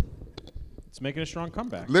 It's making a strong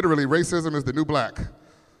comeback. Literally, racism is the new black.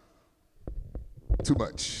 Too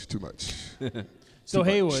much. So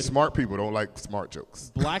Haywood, Smart people don't like smart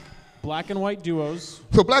jokes. black and white duos.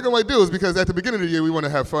 So black and white duos, because at the beginning of the year we want to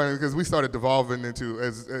have fun because we started devolving into,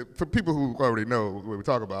 for people who already know what we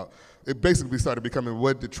talk about, it basically started becoming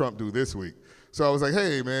what did Trump do this week? So I was like,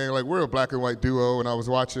 hey man, like we're a black and white duo, and I was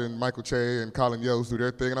watching Michael Che and Colin Yost do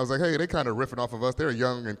their thing, and I was like, hey, they kind of riffing off of us. They're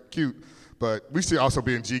young and cute, but we should also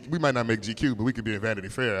be in GQ. We might not make GQ, but we could be in Vanity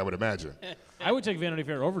Fair, I would imagine. I would take Vanity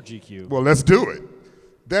Fair over GQ. Well, let's do it.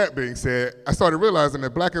 That being said, I started realizing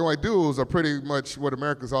that black and white duos are pretty much what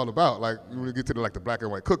America's all about. Like when we get to the black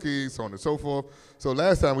and white cookies, so on and so forth. So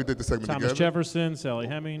last time we did the segment Thomas together. Jefferson, Sally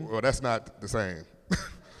Heming. Well, that's not the same.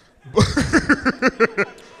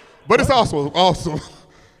 But it's also,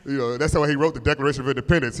 you know, that's how he wrote the Declaration of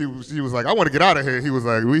Independence. He was like, I want to get out of here. He was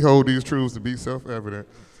like, we hold these truths to be self-evident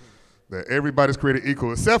that everybody's created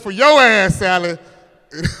equal except for your ass, Sally.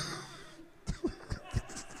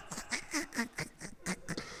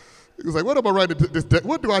 He was like, what am I writing this?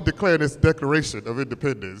 What do I declare in this Declaration of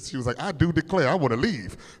Independence? She was like, I do declare I want to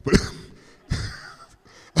leave. But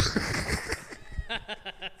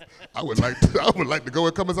I would like to go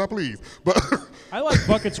and come as I please. But I like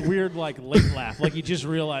Bucket's weird late laugh, like he just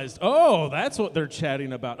realized, oh, that's what they're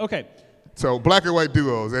chatting about. Okay. So black and white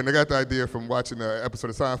duos, and they got the idea from watching the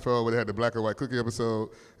episode of Seinfeld where they had the black and white cookie episode,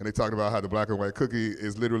 and they talked about how the black and white cookie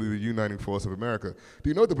is literally the uniting force of America. Do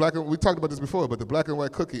you know what we talked about this before, but the black and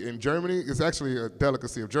white cookie in Germany is actually a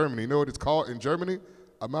delicacy of Germany. You know what it's called in Germany?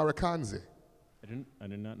 Amerikanse. I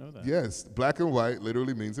did not know that. Yes, black and white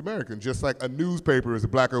literally means American, just like a newspaper is a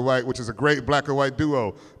black and white, which is a great black and white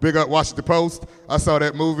duo. Big up Washington Post. I saw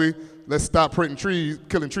that movie. Let's stop killing trees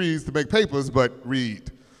to make papers, but read.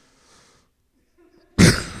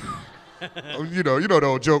 You know the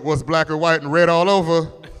old joke, what's black and white and red all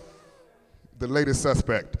over? The latest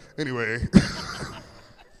suspect. Anyway.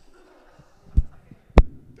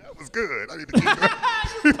 That was good. I need to keep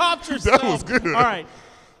that. You popped yourself. That was good. All right.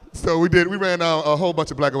 So we ran out a whole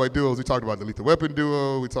bunch of black and white duos. We talked about the Lethal Weapon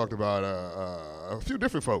duo. We talked about a few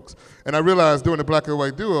different folks. And I realized during the black and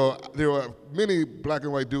white duo, there were many black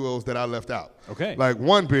and white duos that I left out. Okay. Like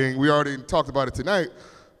one being, we already talked about it tonight,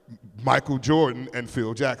 Michael Jordan and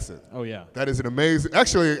Phil Jackson. Oh, yeah. That is an amazing,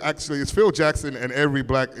 actually it's Phil Jackson and every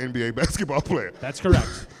black NBA basketball player. That's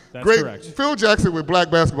correct. That's Great. correct. Phil Jackson with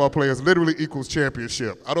black basketball players literally equals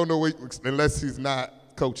championship. I don't know unless he's not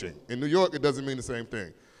coaching. In New York, it doesn't mean the same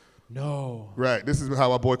thing. No. Right. This is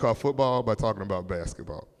how I boycott football, by talking about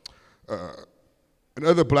basketball.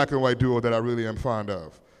 Another black and white duo that I really am fond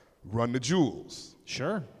of, Run the Jewels.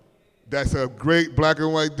 Sure. That's a great black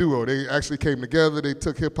and white duo. They actually came together. They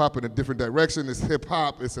took hip hop in a different direction. It's hip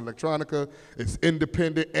hop, it's electronica, it's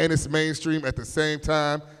independent, and it's mainstream at the same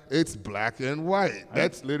time. It's black and white.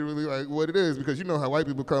 That's literally like what it is, because you know how white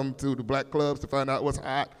people come to the black clubs to find out what's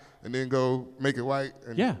hot and then go make it white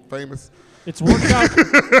and famous. It's worked out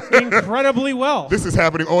incredibly well. This is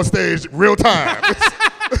happening on stage real time.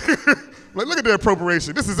 Like, look at the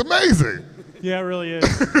appropriation. This is amazing. Yeah, it really is.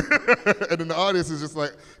 And then the audience is just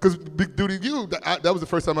like, because Big Duty You, that was the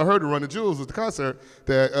first time I heard Run the Jewels was the concert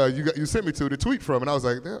that you sent me to the tweet from, and I was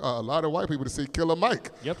like, there are a lot of white people to see Killer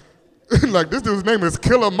Mike. Yep. Like, this dude's name is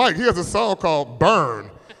Killer Mike. He has a song called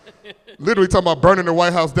Burn. Literally talking about burning the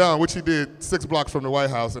White House down, which he did 6 blocks from the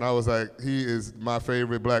White House, and I was like, he is my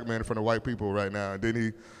favorite black man in front of white people right now. And then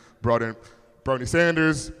he brought in Bernie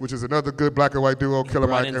Sanders, which is another good black and white duo, Killer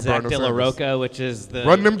Mike and Zach Bernie De La Sanders. Roca, which is the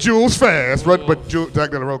Run them jewels fast, but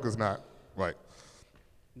Zach De La Roca's not white.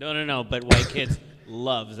 No, but white kids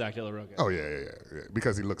love Zach De La Roca. Oh, yeah,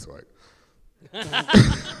 because he looks white.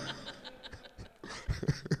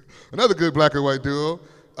 Another good black and white duo,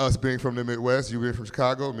 us being from the Midwest, you being from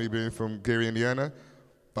Chicago, me being from Gary, Indiana.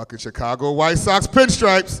 Fucking Chicago White Sox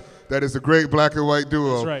pinstripes. That is a great black and white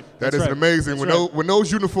duo. That's right. That is amazing. That's When those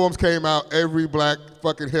uniforms came out, every black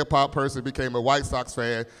fucking hip-hop person became a White Sox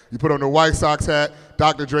fan. You put on the White Sox hat,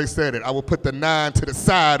 Dr. Dre said it. I will put the 9 to the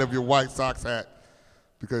side of your White Sox hat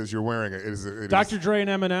because you're wearing it. Dr. Dre and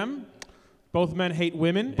Eminem, both men hate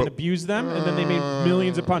women and abuse them, and then they made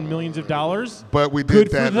millions upon millions of dollars. But we did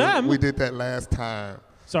Good that. for them. We did that last time.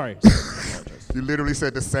 Sorry. You literally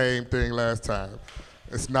said the same thing last time.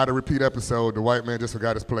 It's not a repeat episode. The white man just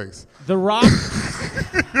forgot his place. The Rock.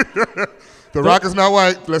 The Rock is not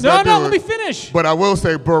white. Let's not do it. No, let me finish. But I will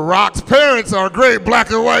say Barack's parents are a great black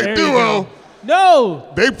and white There you duo. go.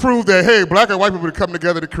 No. They proved that, hey, black and white people to come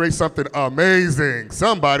together to create something amazing.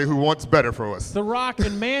 Somebody who wants better for us. The Rock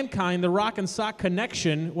and Mankind, the Rock and Sock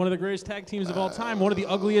Connection, one of the greatest tag teams of all time, one of the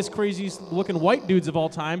ugliest, craziest looking white dudes of all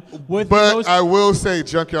time. But I will say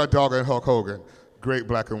Junkyard Dog and Hulk Hogan, great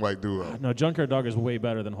black and white duo. No, Junkyard Dog is way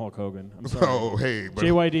better than Hulk Hogan. I'm sorry. Oh, hey. But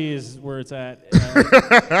JYD is where it's at.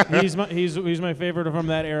 He's my favorite from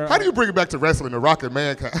that era. how do you bring it back to wrestling, The Rock and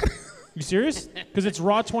Mankind? You serious? Because it's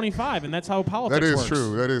Raw 25, and that's how politics That is works.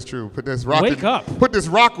 true. That is true. Put this rock Wake up. Put this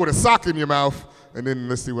rock with a sock in your mouth, and then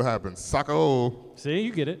let's see what happens. Socko. See,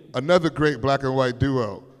 you get it. Another great black and white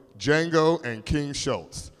duo, Django and King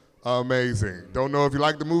Schultz. Amazing. Don't know if you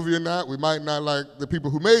like the movie or not. We might not like the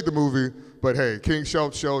people who made the movie, but hey, King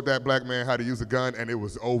Schultz showed that black man how to use a gun, and it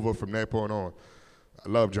was over from that point on. I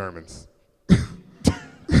love Germans.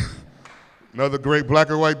 Another great black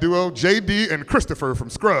and white duo, JD and Christopher from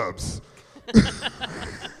Scrubs.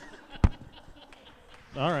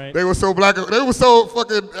 All right. They were so black, they were so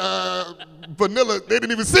fucking vanilla, they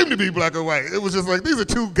didn't even seem to be black and white. It was just like, these are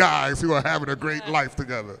two guys who are having a great life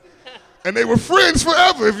together. And they were friends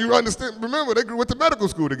forever, if you understand. Remember, they went to medical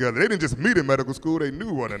school together. They didn't just meet in medical school, they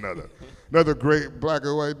knew one another. Another great black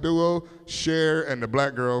and white duo, Cher and the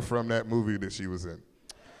black girl from that movie that she was in.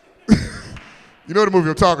 You know the movie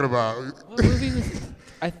I'm talking about. What movie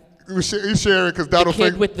was You share it because Donald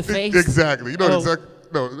kid with the face? Exactly. You know Oh. exactly.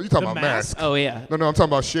 No, you're talking The about Mask? Mask. Oh, yeah. No, I'm talking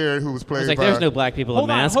about Cher, who was I played was like, by. there's no black people in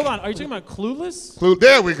Mask. Hold on. Are you talking about Clueless?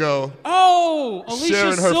 There we go. Oh, Alicia Cher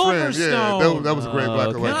and her friend. Yeah, Silverstone. that was a great black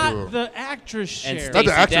and white duo. Not the actress And Cher. Not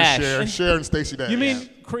the Stacey actress Dash. Cher. Cher and Stacey Dash. You mean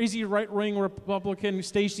crazy right-wing Republican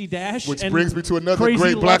Stacey Dash? Which and brings me to another crazy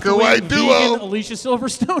great black and left-wing white duo. vegan Alicia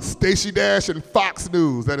Silverstone? Stacey Dash and Fox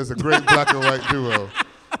News. That is a great black and white duo.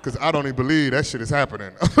 Because I don't even believe that shit is happening.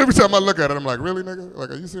 Every time I look at it, I'm like, really, nigga?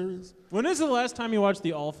 Like, are you serious? When is the last time you watched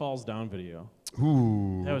the All Falls Down video?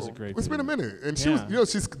 Ooh. That was a great It's been a video. minute. And she was, Yeah.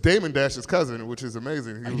 she's Damon Dash's cousin, which is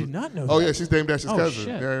amazing. I did not know Oh, that. yeah, she's Damon Dash's Oh, cousin.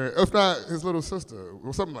 shit. Yeah. If not, his little sister,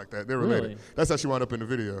 or something like that. They're related. Really? That's how she wound up in the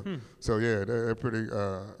video. So, yeah, they're pretty,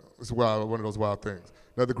 it's wild, one of those wild things.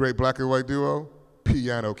 Another great black and white duo,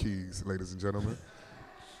 Piano Keys, ladies and gentlemen.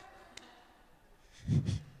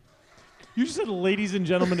 You just said, ladies and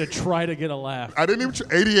gentlemen, to try to get a laugh. I didn't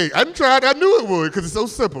even 88. I didn't try it. I knew it would because it's so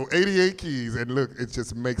simple. 88 keys, and look, it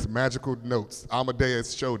just makes magical notes.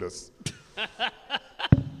 Amadeus showed us.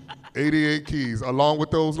 88 keys. Along with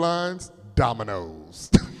those lines, dominoes.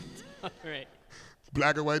 Right.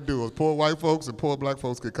 Black and white duos. Poor white folks and poor black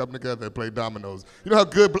folks could come together and play dominoes. You know how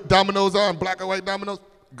good dominoes are and black and white dominoes?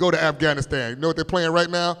 Go to Afghanistan. You know what they're playing right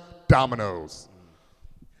now? Dominoes.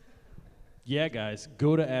 Yeah, guys,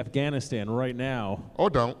 go to Afghanistan right now. Or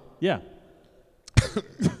don't. Yeah.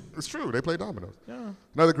 It's true. They play dominoes. Yeah.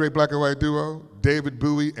 Another great black and white duo, David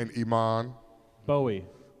Bowie and Iman. Bowie.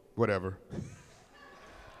 Whatever.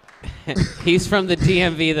 He's from the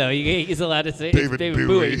DMV, though. He's allowed to say David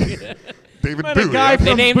Bowie. David Met a Bowie. guy They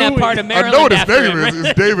from named that Bowie. part of I Maryland know what his after name him. is.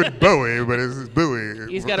 It's David Bowie, but it's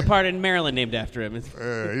Bowie. He's got a part in Maryland named after him.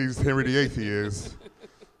 He's Henry VIII, he is.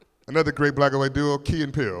 Another great black and white duo, Key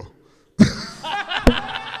and Peele.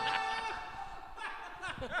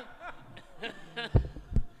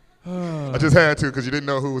 I just had to because you didn't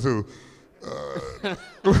know who was who.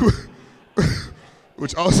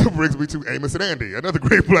 Which also brings me to Amos and Andy, another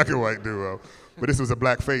great black and white duo. But this was a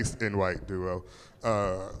black-faced and white duo.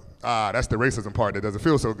 That's the racism part that doesn't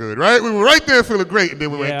feel so good, right? We were right there feeling great, and then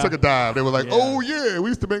we went and took a dive. They were like, oh, yeah, we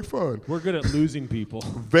used to make fun. We're good at losing people.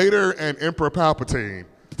 Vader and Emperor Palpatine.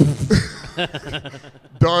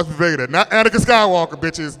 Darth Vader, not Anakin Skywalker,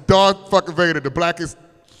 bitches. Darth fucking Vader, the blackest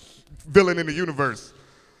villain in the universe.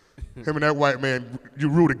 Him and that white man, you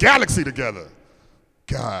rule the galaxy together.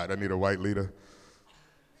 God, I need a white leader.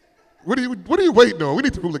 What are you waiting on? We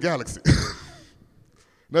need to rule the galaxy.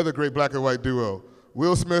 Another great black and white duo,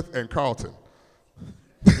 Will Smith and Carlton.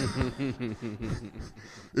 If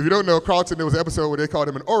you don't know, Carlton, there was an episode where they called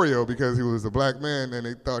him an Oreo because he was a black man and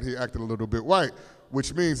they thought he acted a little bit white,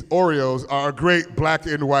 which means Oreos are a great black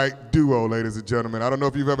and white duo, ladies and gentlemen. I don't know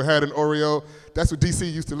if you've ever had an Oreo. That's what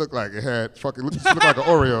DC used to look like. It had used to look like an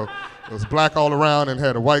Oreo. It was black all around and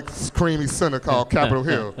had a white creamy center called Capitol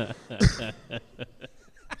Hill.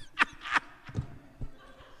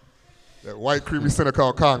 That white creamy center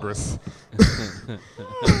called Congress.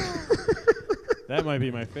 That might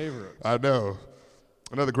be my favorite. I know.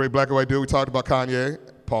 Another great black and white duo. We talked about Kanye,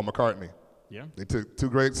 Paul McCartney. Yeah. They took two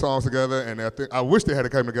great songs together, and I wish they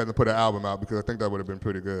had come together and put an album out because I think that would have been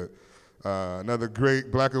pretty good. Another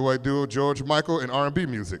great black and white duo, George Michael and R&B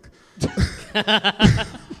music.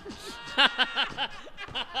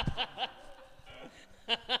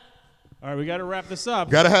 All right, we got to wrap this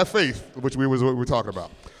up. Gotta have faith, which was what we were talking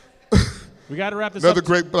about. We got to wrap this Another up.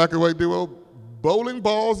 great black and white duo, bowling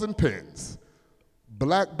balls and pins.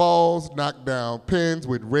 Black balls knock down pins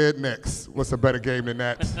with red necks. What's a better game than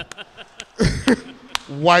that?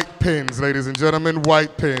 White pins, ladies and gentlemen,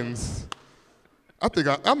 white pins. I think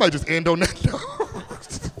I might just end on that note.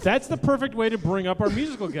 That's the perfect way to bring up our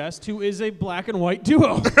musical guest, who is a black and white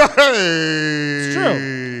duo. Hey! It's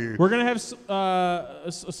true. We're going to have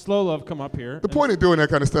Slow Love come up here. The point of doing that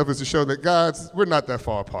kind of stuff is to show that, guys, we're not that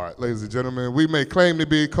far apart, ladies and gentlemen. We may claim to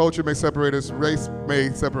be, culture may separate us, race may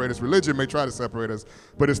separate us, religion may try to separate us,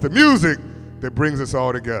 but it's the music that brings us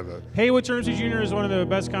all together. Haywood Turnipseed Jr. is one of the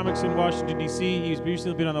best comics in Washington, D.C. He's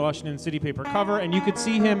recently been on the Washington City paper cover, and you could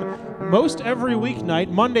see him most every weeknight,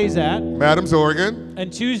 Mondays at, Madam's Oregon,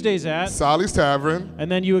 and Tuesdays at, Solly's Tavern,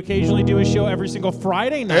 and then you occasionally do a show every single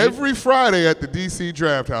Friday night. every Friday at the D.C.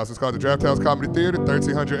 Draft House. It's called the Draft House Comedy Theater,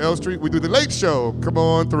 1300 L Street. We do the late show. Come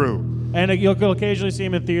on through. And you'll occasionally see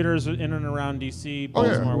him in theaters in and around D.C.,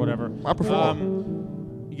 Baltimore, whatever. I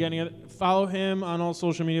perform. You got any other? Follow him on all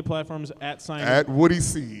social media platforms at Simon. At Woody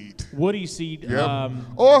Seed. Woody Seed. Yep.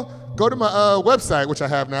 Or go to my website, which I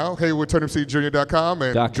have now, HaywoodTurnipseedJr.com,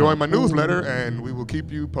 and join my newsletter, and we will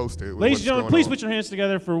keep you posted. Ladies and gentlemen, please put your hands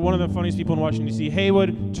together for one of the funniest people in Washington, D.C.,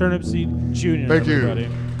 Haywood Turnipseed Jr. Thank you. Everybody.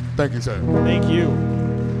 Thank you, sir. Thank you.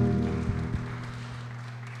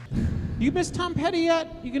 You miss Tom Petty yet?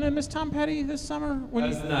 You gonna miss Tom Petty this summer? I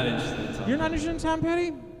was not interested in Tom. You're not interested in Tom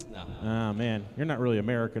Petty? No. Oh man, you're not really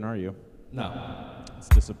American, are you? No. It's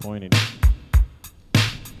disappointing.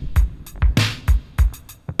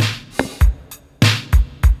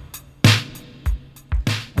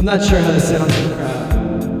 I'm not sure how this sounds in the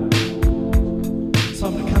crowd, so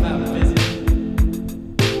I'm gonna come out and visit.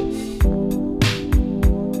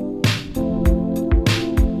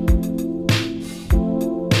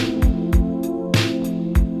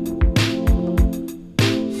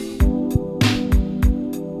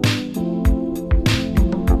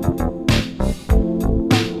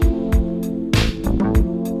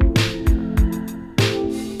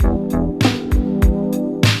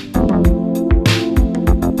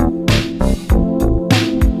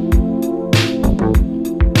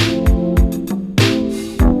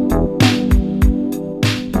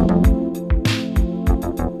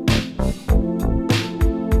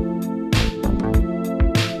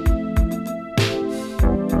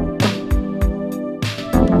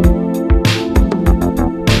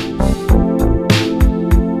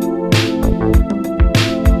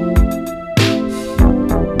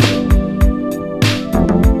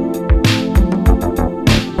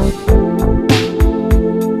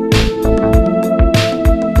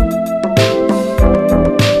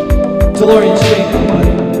 DeLorean Shank,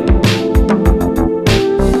 buddy.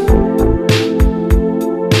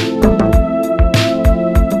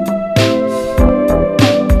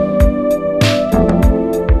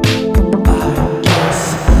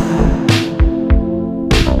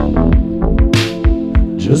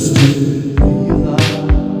 just to realize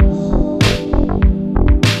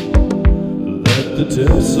that the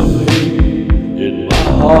depths of hate in my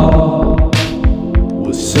heart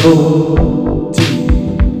was so deep.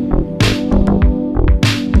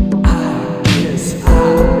 I guess I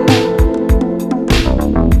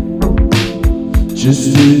just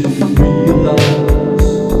didn't realize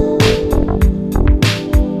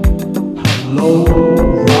how low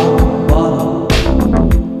rock bottom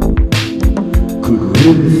could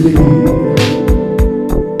really be.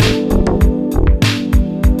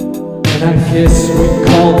 And I guess we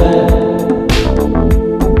call that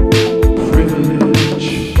privilege,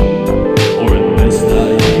 or at best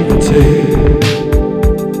naivete.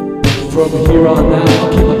 But from here on out, I'll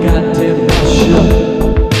keep my goddamn mouth shut,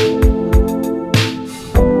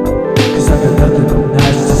 'cause I got nothing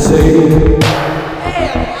nice to say.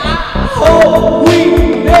 And I hope we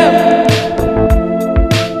never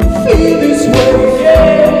feel this way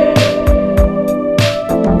again.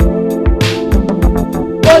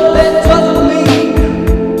 But that doesn't mean,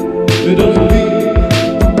 it doesn't mean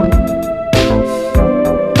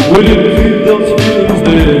we didn't feel those feelings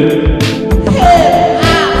then. And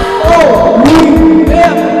I hope we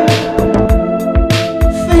never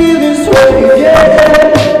feel this way again.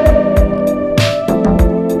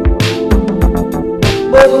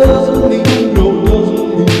 But doesn't mean, no, doesn't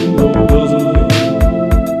mean, no, doesn't mean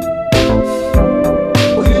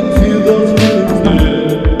we didn't feel those feelings then.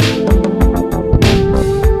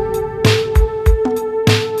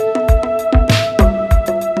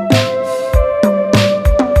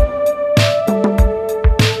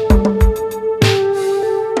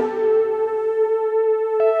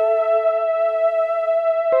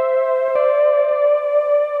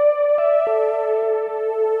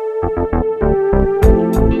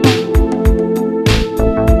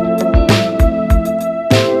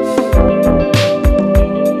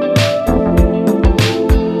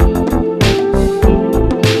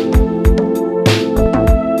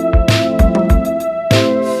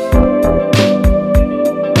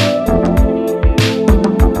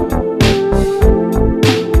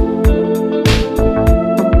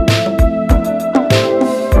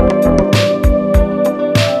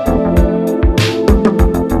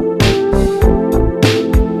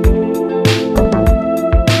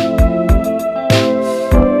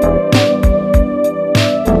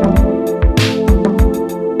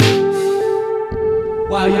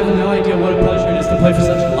 Wow, you have no idea what a pleasure it is to play for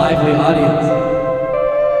such a lively audience.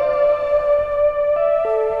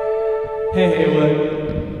 Hey, Haywood.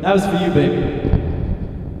 That was for you, baby.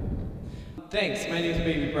 Thanks. My name's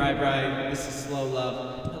Baby Bri Bri. This is Slow Love.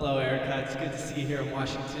 Hello, Erica. It's good to see you here in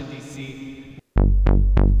Washington, D.C.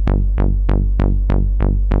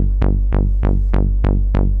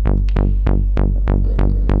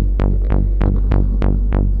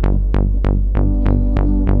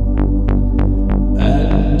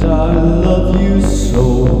 And I love you so.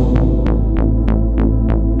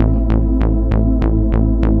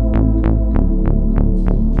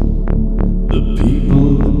 The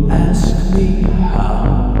people ask me how.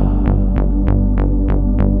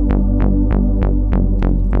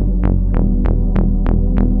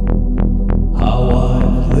 How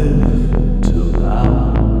I've lived till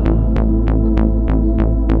now.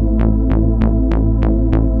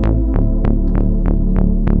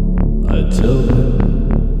 I tell them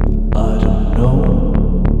I don't know.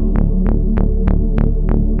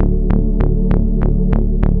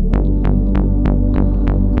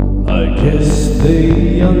 I guess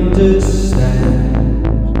they understand.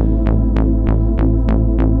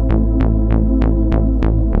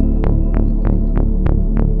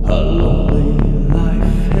 How lonely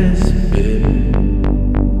life has been.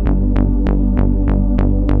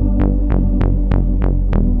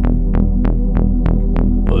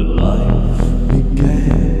 But life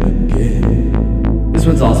began again. This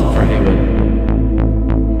one's also for Haywood.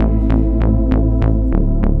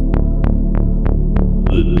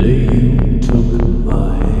 The day you took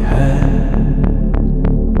my hand,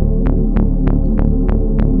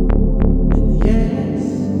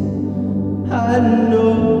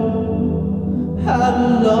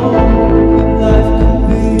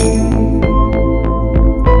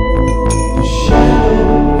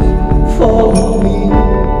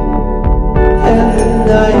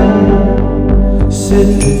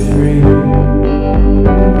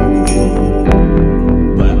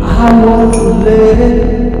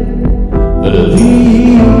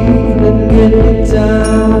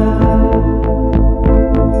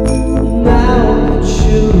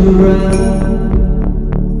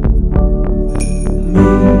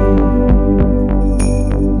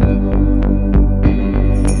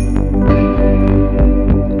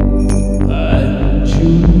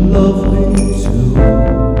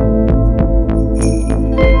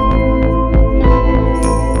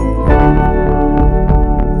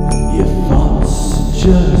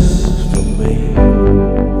 just for me.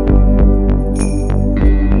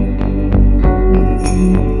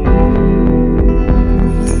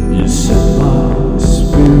 You set my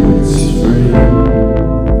spirits free.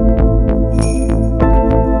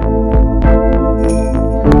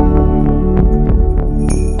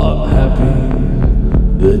 I'm happy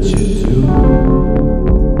that you do.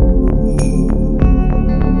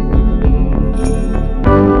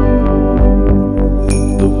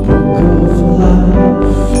 The book of life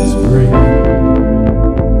is brief.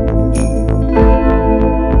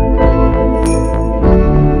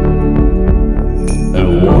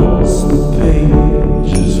 And once the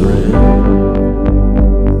page is read,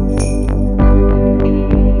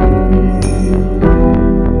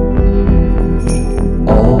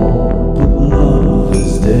 all but love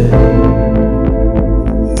is dead.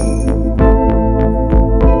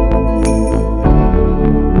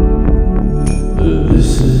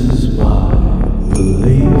 This is my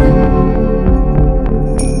belief.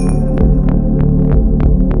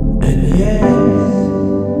 And yes,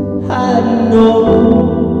 I know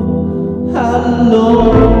how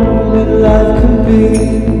lonely life can be.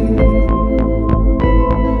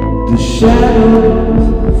 The shadows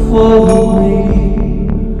follow me,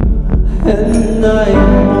 and the night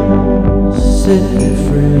won't set me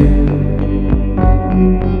free.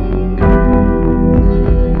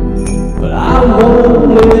 But I won't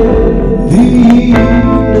let the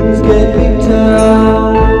evenings get me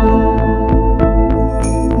down.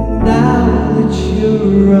 Now that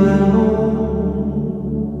you're around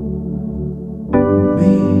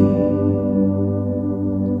me.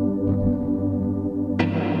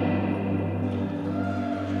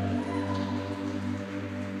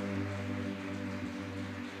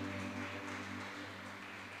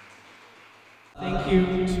 Thank you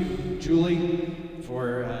to Julie for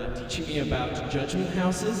teaching me about judgment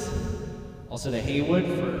houses. Also to Haywood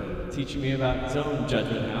for teaching me about his own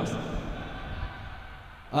judgment house.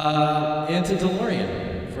 And to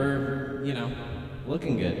DeLorean for,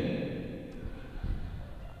 looking good.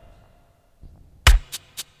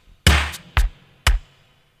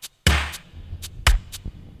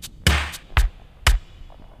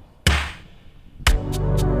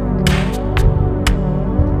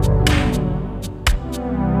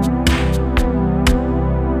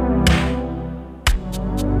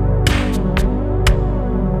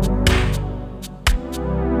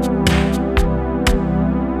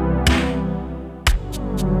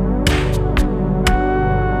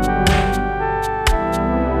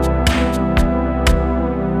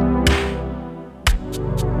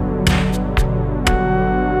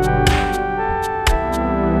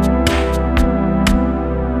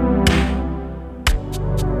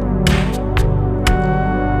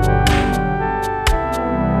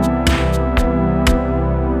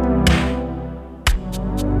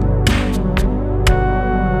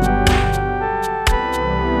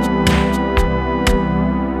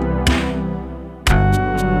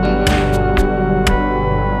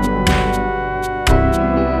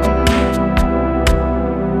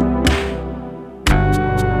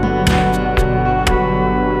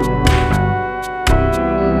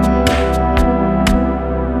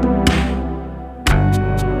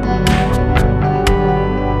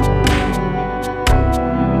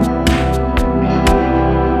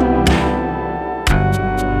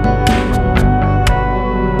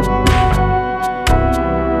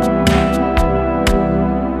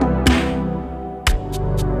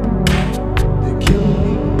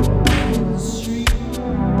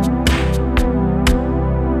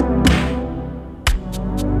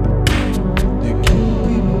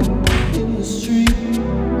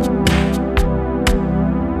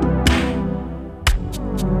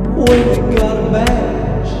 When they got a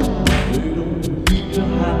badge, they don't need to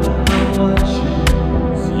hide how much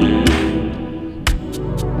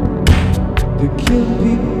they kill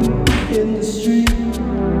people in the street.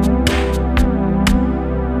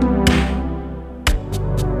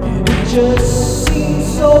 And it just seems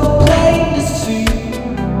so plain to see.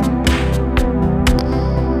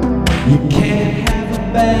 You can't have a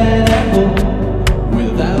bad apple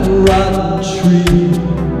without a rotten tree.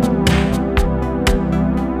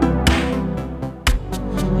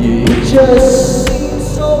 Yeah, it just seems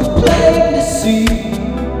so plain to see.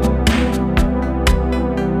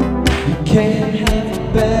 You can't have a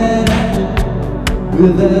bad apple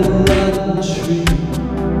without a rotten tree.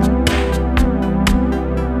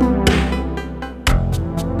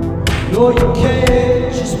 No, you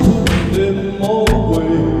can't just put them all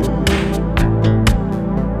away.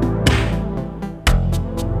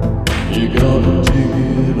 You gotta dig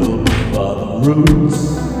it up by the roots.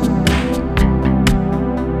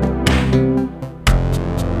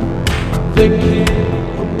 they can't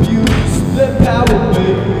abuse their power,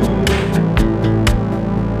 baby.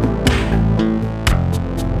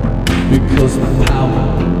 Because the power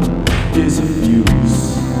is abuse.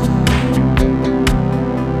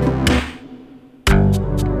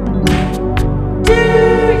 Do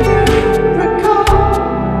you recall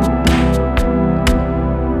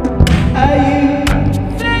how you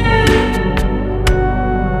felt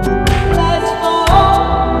last fall?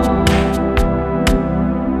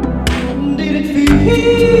 Did it feel?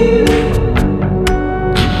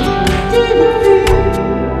 Did it feel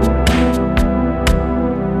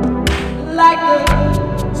like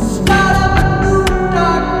the start of a new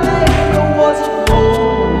dark day, or was it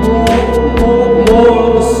more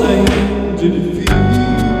of the same? Did it feel?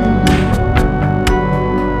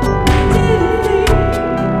 Did it feel?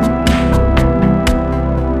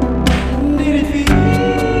 Did it feel?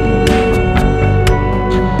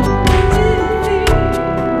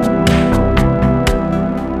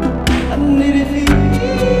 Did it feel?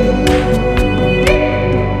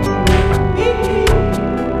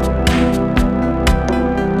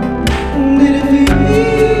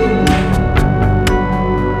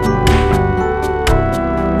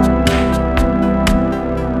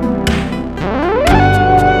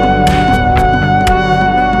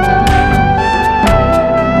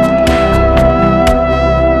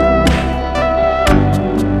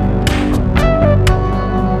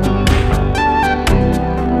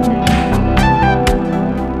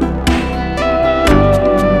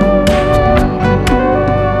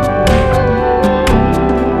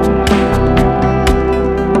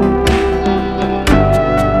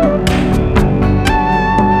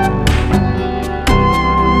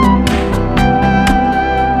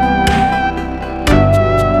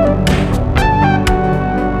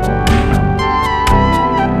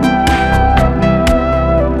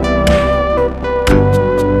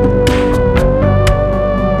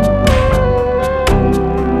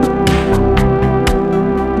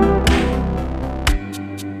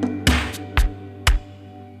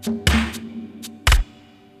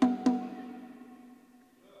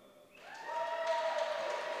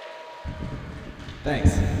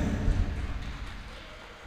 Thanks.